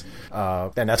is.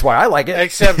 And that's why I like it.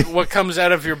 Except what comes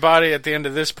out of your body at the end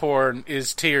of this porn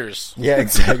is tears. Yeah,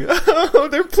 exactly. Oh,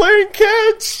 they're playing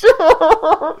catch!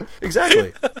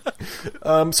 Exactly.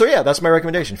 So yeah, that's my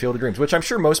recommendation, Field of Dreams, which I'm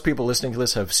sure most people listening to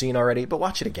this have seen already, but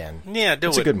watch it again. Yeah, do it.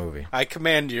 It's a good movie. I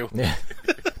command you. Yeah.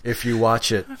 If you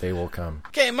watch it, they will come.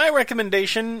 Okay, my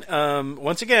recommendation,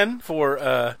 once again, for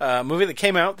a movie that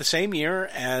came out the same year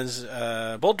as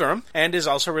Bull Durham, and is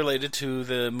also related to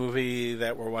the movie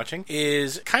that we're watching,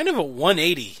 is kind of a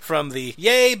 180 from the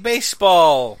yay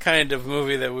baseball kind of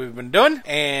movie that we've been doing,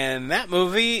 and that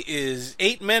movie is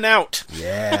 8 Men Out.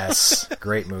 Yes,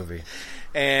 great movie.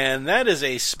 And that is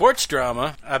a sports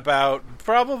drama about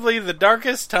probably the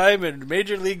darkest time in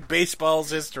Major League Baseball's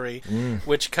history,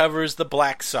 which covers the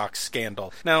Black Sox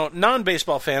scandal. Now,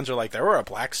 non-baseball fans are like, there were a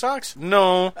Black Sox?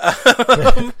 No.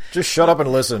 Just shut up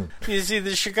and listen. You see,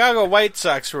 the Chicago White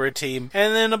Sox were a team,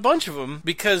 and then a bunch of them,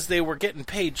 because they were getting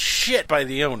paid shit by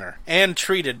the owner and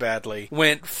treated badly,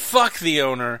 went fuck the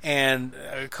owner and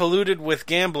colluded with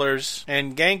gamblers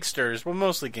and gangsters, well,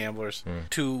 mostly gamblers,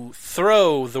 to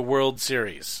throw the World Series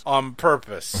on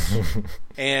purpose.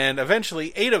 And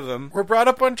eventually 8 of them were brought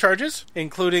up on charges,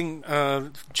 including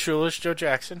Shoeless Joe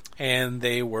Jackson, and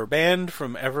they were banned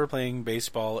from ever playing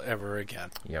baseball ever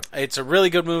again. Yep. It's a really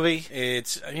good movie.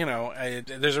 It's,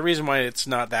 there's a reason why it's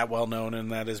not that well known,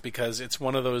 and that is because it's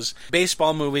one of those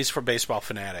baseball movies for baseball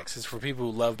fanatics. It's for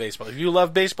people who love baseball. If you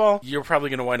love baseball, you're probably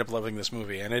going to wind up loving this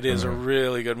movie, and it is a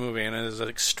really good movie, and it is an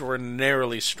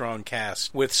extraordinarily strong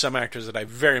cast with some actors that I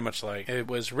very much like. It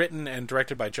was written and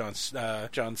directed by John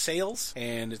Sayles,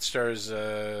 and it stars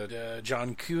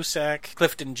John Cusack,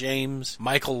 Clifton James,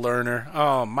 Michael Lerner.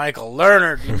 Oh, Michael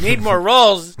Lerner, you need more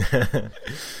roles.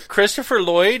 Christopher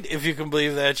Lloyd, if you can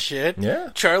believe that shit. Yeah.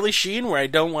 Charlie Sheen, where I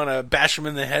don't want to bash him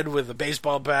in the head with a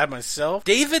baseball bat myself.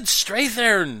 David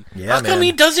Strathairn. Yeah, how come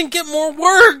he doesn't get more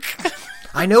work?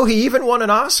 I know he even won an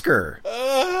Oscar.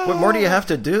 What more do you have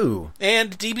to do?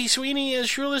 And D.B. Sweeney as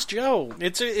Shoeless Joe.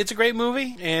 It's a great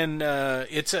movie, and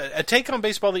it's a take on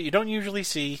baseball that you don't usually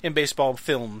see in baseball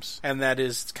films, and that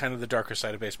is kind of the darker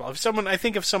side of baseball. If someone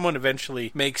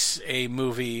eventually makes a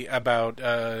movie about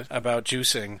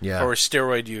juicing or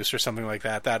steroid use or something like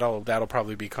that, that'll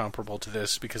probably be comparable to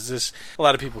this, because a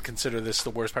lot of people consider this the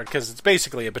worst part, because it's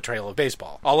basically a betrayal of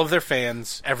baseball. All of their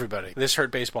fans, everybody. This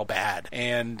hurt baseball bad,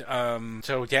 and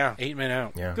so yeah, 8 Men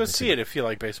Out. Yeah, go see it if you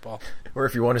like baseball, or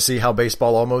if you want to see how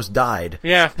baseball almost died.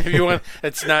 Yeah, if you want,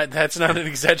 that's not an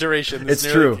exaggeration. It's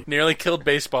true. Nearly killed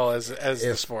baseball as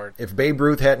the sport. If Babe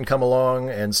Ruth hadn't come along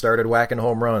and started whacking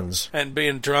home runs and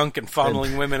being drunk and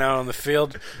fondling women out on the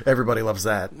field, everybody loves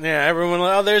that. Yeah, everyone.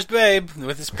 Oh, there's Babe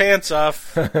with his pants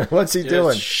off. What's he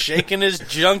doing? Shaking his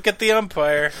junk at the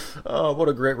umpire. Oh, what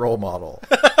a great role model.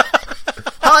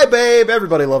 Hi, Babe.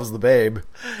 Everybody loves the Babe.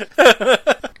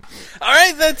 All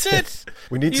right, that's it.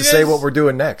 We need to You say guys- what we're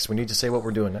doing next. We need to say what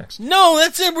we're doing next. No,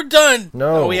 that's it. We're done.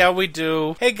 No. Oh, yeah, we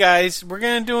do. Hey, guys, we're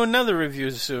going to do another review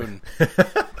soon.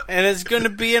 And it's going to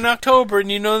be in October,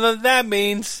 and you know what that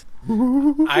means.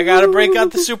 I got to break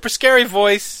out the super scary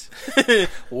voice.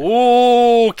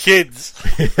 Ooh, kids.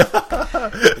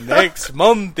 Next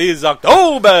month is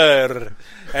October.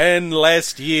 And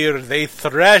last year they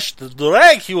thrashed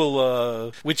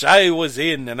Dracula, which I was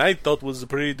in, and I thought was a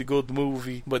pretty good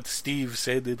movie. But Steve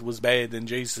said it was bad, and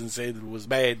Jason said it was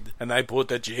bad. And I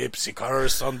put a gypsy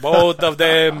curse on both of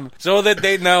them, so that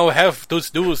they now have to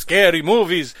do scary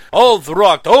movies all through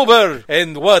October.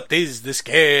 And what is the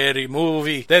scary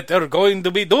movie that they're going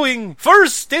to be doing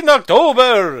first in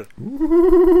October?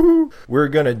 We're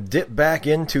gonna dip back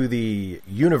into the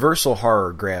Universal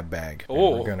horror grab bag.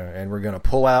 Oh. And we're gonna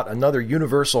pull out another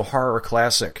Universal horror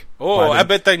classic. Oh,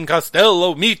 Abbott and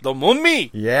Costello meet the mummy.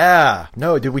 Yeah.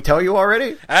 No, did we tell you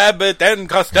already? Abbott and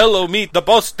Costello meet the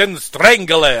Boston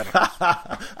Strangler.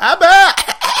 Abbott!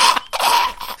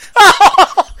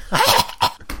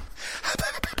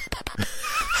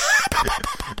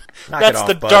 That's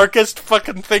the darkest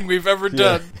fucking thing we've ever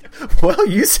done. Well,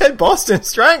 you said Boston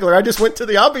Strangler. I just went to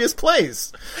the obvious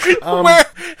place.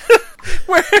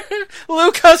 Where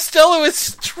Lou Costello is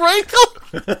strangled?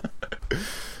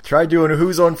 Try doing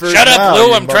Who's on First. Shut up, Now, Lou.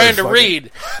 you I'm trying to motherfucker.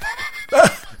 read.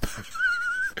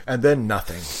 And then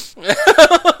nothing.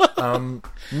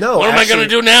 No. What am I going to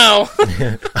do now?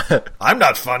 I'm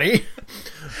not funny.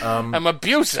 I'm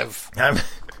abusive.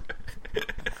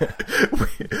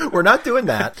 We're not doing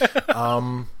that.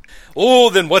 Oh,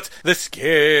 then what's the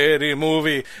scary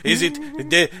movie? Is it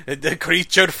the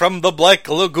creature from the Black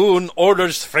Lagoon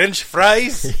orders French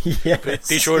fries? Yes.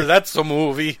 Pretty sure that's a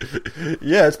movie.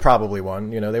 Yeah, it's probably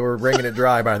one. You know, they were wringing it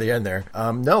dry by the end there.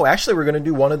 No, actually, we're going to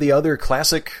do one of the other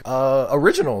classic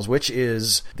originals, which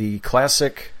is the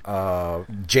classic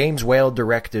James Whale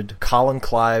directed, Colin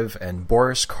Clive and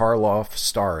Boris Karloff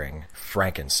starring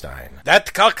Frankenstein.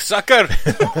 That cocksucker.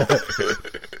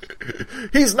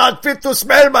 He's not fit to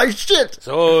smell my shit!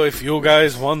 So, if you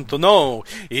guys want to know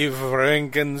if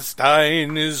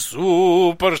Frankenstein is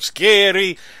super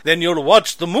scary, then you'll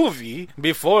watch the movie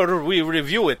before we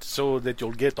review it, so that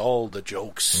you'll get all the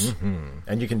jokes. Mm-hmm.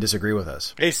 And you can disagree with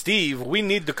us. Hey, Steve, we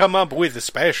need to come up with a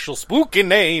special spooky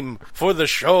name for the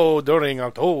show during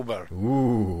October.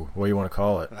 Ooh, what do you want to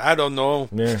call it? I don't know.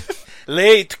 Yeah.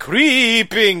 Late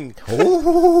creeping.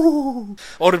 Ooh.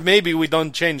 Or maybe we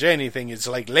don't change anything. It's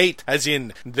like late, as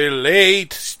in the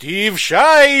late Steve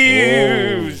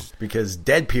Shives. Oh, because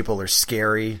dead people are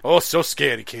scary. Oh, so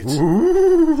scary, kids.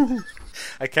 Ooh.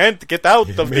 I can't get out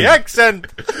of the accent.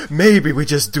 Maybe we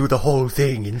just do the whole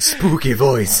thing in spooky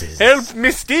voices. Help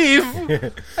me, Steve.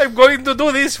 I'm going to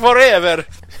do this forever.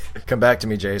 Come back to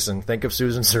me, Jason. Think of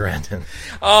Susan Sarandon.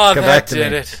 Oh, Come that back to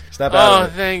did me. it. Snap out Oh,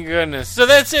 of it. thank goodness. So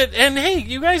that's it. And hey,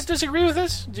 you guys disagree with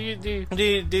us? Do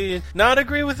you not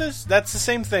agree with us? That's the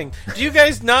same thing. Do you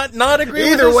guys not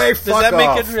agree with us? Either way, Does fuck that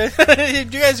off. make it?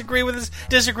 Do you guys agree with us?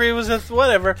 Disagree with us?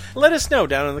 Whatever. Let us know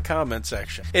down in the comment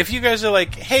section. If you guys are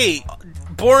like, hey,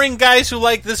 boring guys who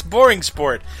like this boring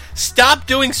sport, stop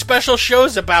doing special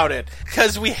shows about it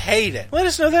because we hate it. Let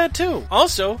us know that too.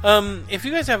 Also, if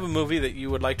you guys have a movie that you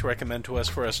would like to recommend to us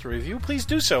for us to review, please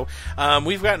do so.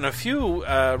 We've gotten a few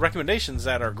recommendations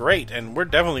that are great, and we're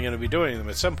definitely going to be doing them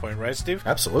at some point, right, Steve?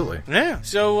 Absolutely. Yeah.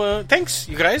 So thanks,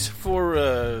 you guys,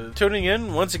 for tuning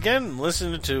in once again,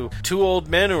 listening to two old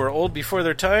men who are old before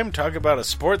their time talk about a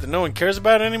sport that no one cares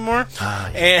about anymore.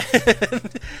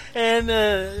 And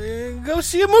go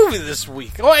see a movie this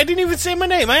week. Oh, I didn't even say my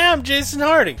name. I am Jason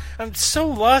Harding. I'm so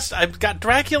lost. I've got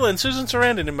Dracula and Susan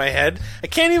Sarandon in my head. I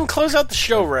can't even close out the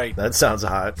show right. That sounds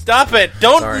hot. Stop it.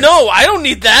 Don't. Sorry. No, I don't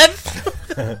need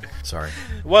that. Sorry.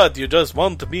 What, you just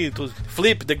want me to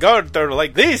flip the garter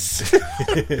like this?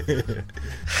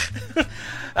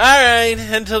 Alright,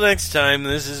 until next time,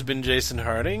 this has been Jason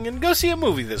Harding, and go see a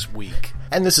movie this week.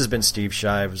 And this has been Steve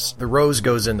Shives. The rose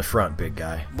goes in the front, big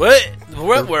guy. What?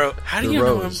 How do the you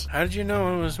know rose. How did you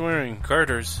know I was wearing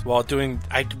garters while doing...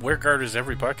 I wear garters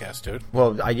every podcast, dude.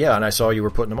 Well, yeah, and I saw you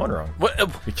were putting them on wrong. What?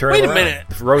 You turn Wait a around. minute.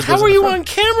 The rose goes How in are the you front. on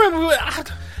camera?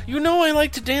 You know I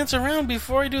like to dance around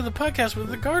before I do the podcast with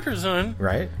the garters on.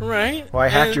 Right? Right? Well, I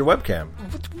hacked And- your webcam.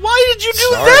 Why did you do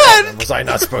Sorry. that? Was I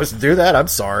not supposed to do that? I'm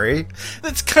sorry.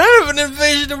 That's kind of an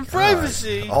invasion of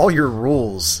privacy. All your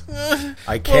rules.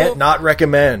 I can't not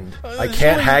recommend. I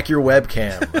can't hack your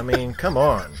webcam. I mean, come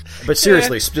on. But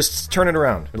seriously, just turn it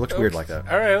around. It looks weird like that.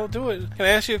 All right, I'll do it. Can I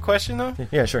ask you a question, though?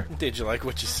 Yeah, sure. Did you like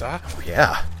what you saw?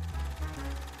 Yeah.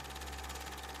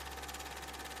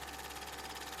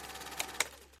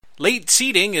 Late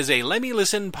Seeding is a Lemmy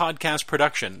Listen podcast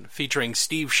production featuring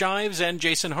Steve Shives and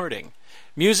Jason Harding.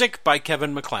 Music by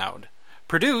Kevin MacLeod.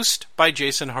 Produced by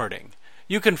Jason Harding.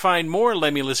 You can find more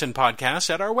Lemmy Listen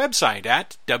podcasts at our website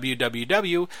at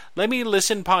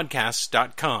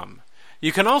www.lemmylistenpodcasts.com.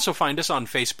 You can also find us on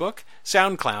Facebook,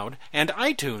 SoundCloud, and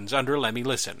iTunes under Lemmy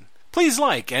Listen. Please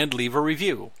like and leave a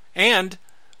review. And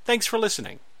thanks for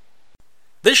listening.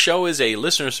 This show is a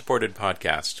listener-supported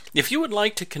podcast. If you would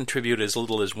like to contribute as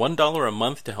little as $1 a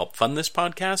month to help fund this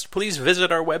podcast, please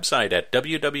visit our website at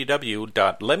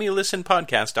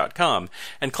www.lemmylistenpodcast.com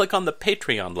and click on the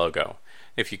Patreon logo.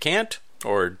 If you can't,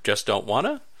 or just don't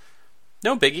wanna,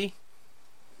 no biggie.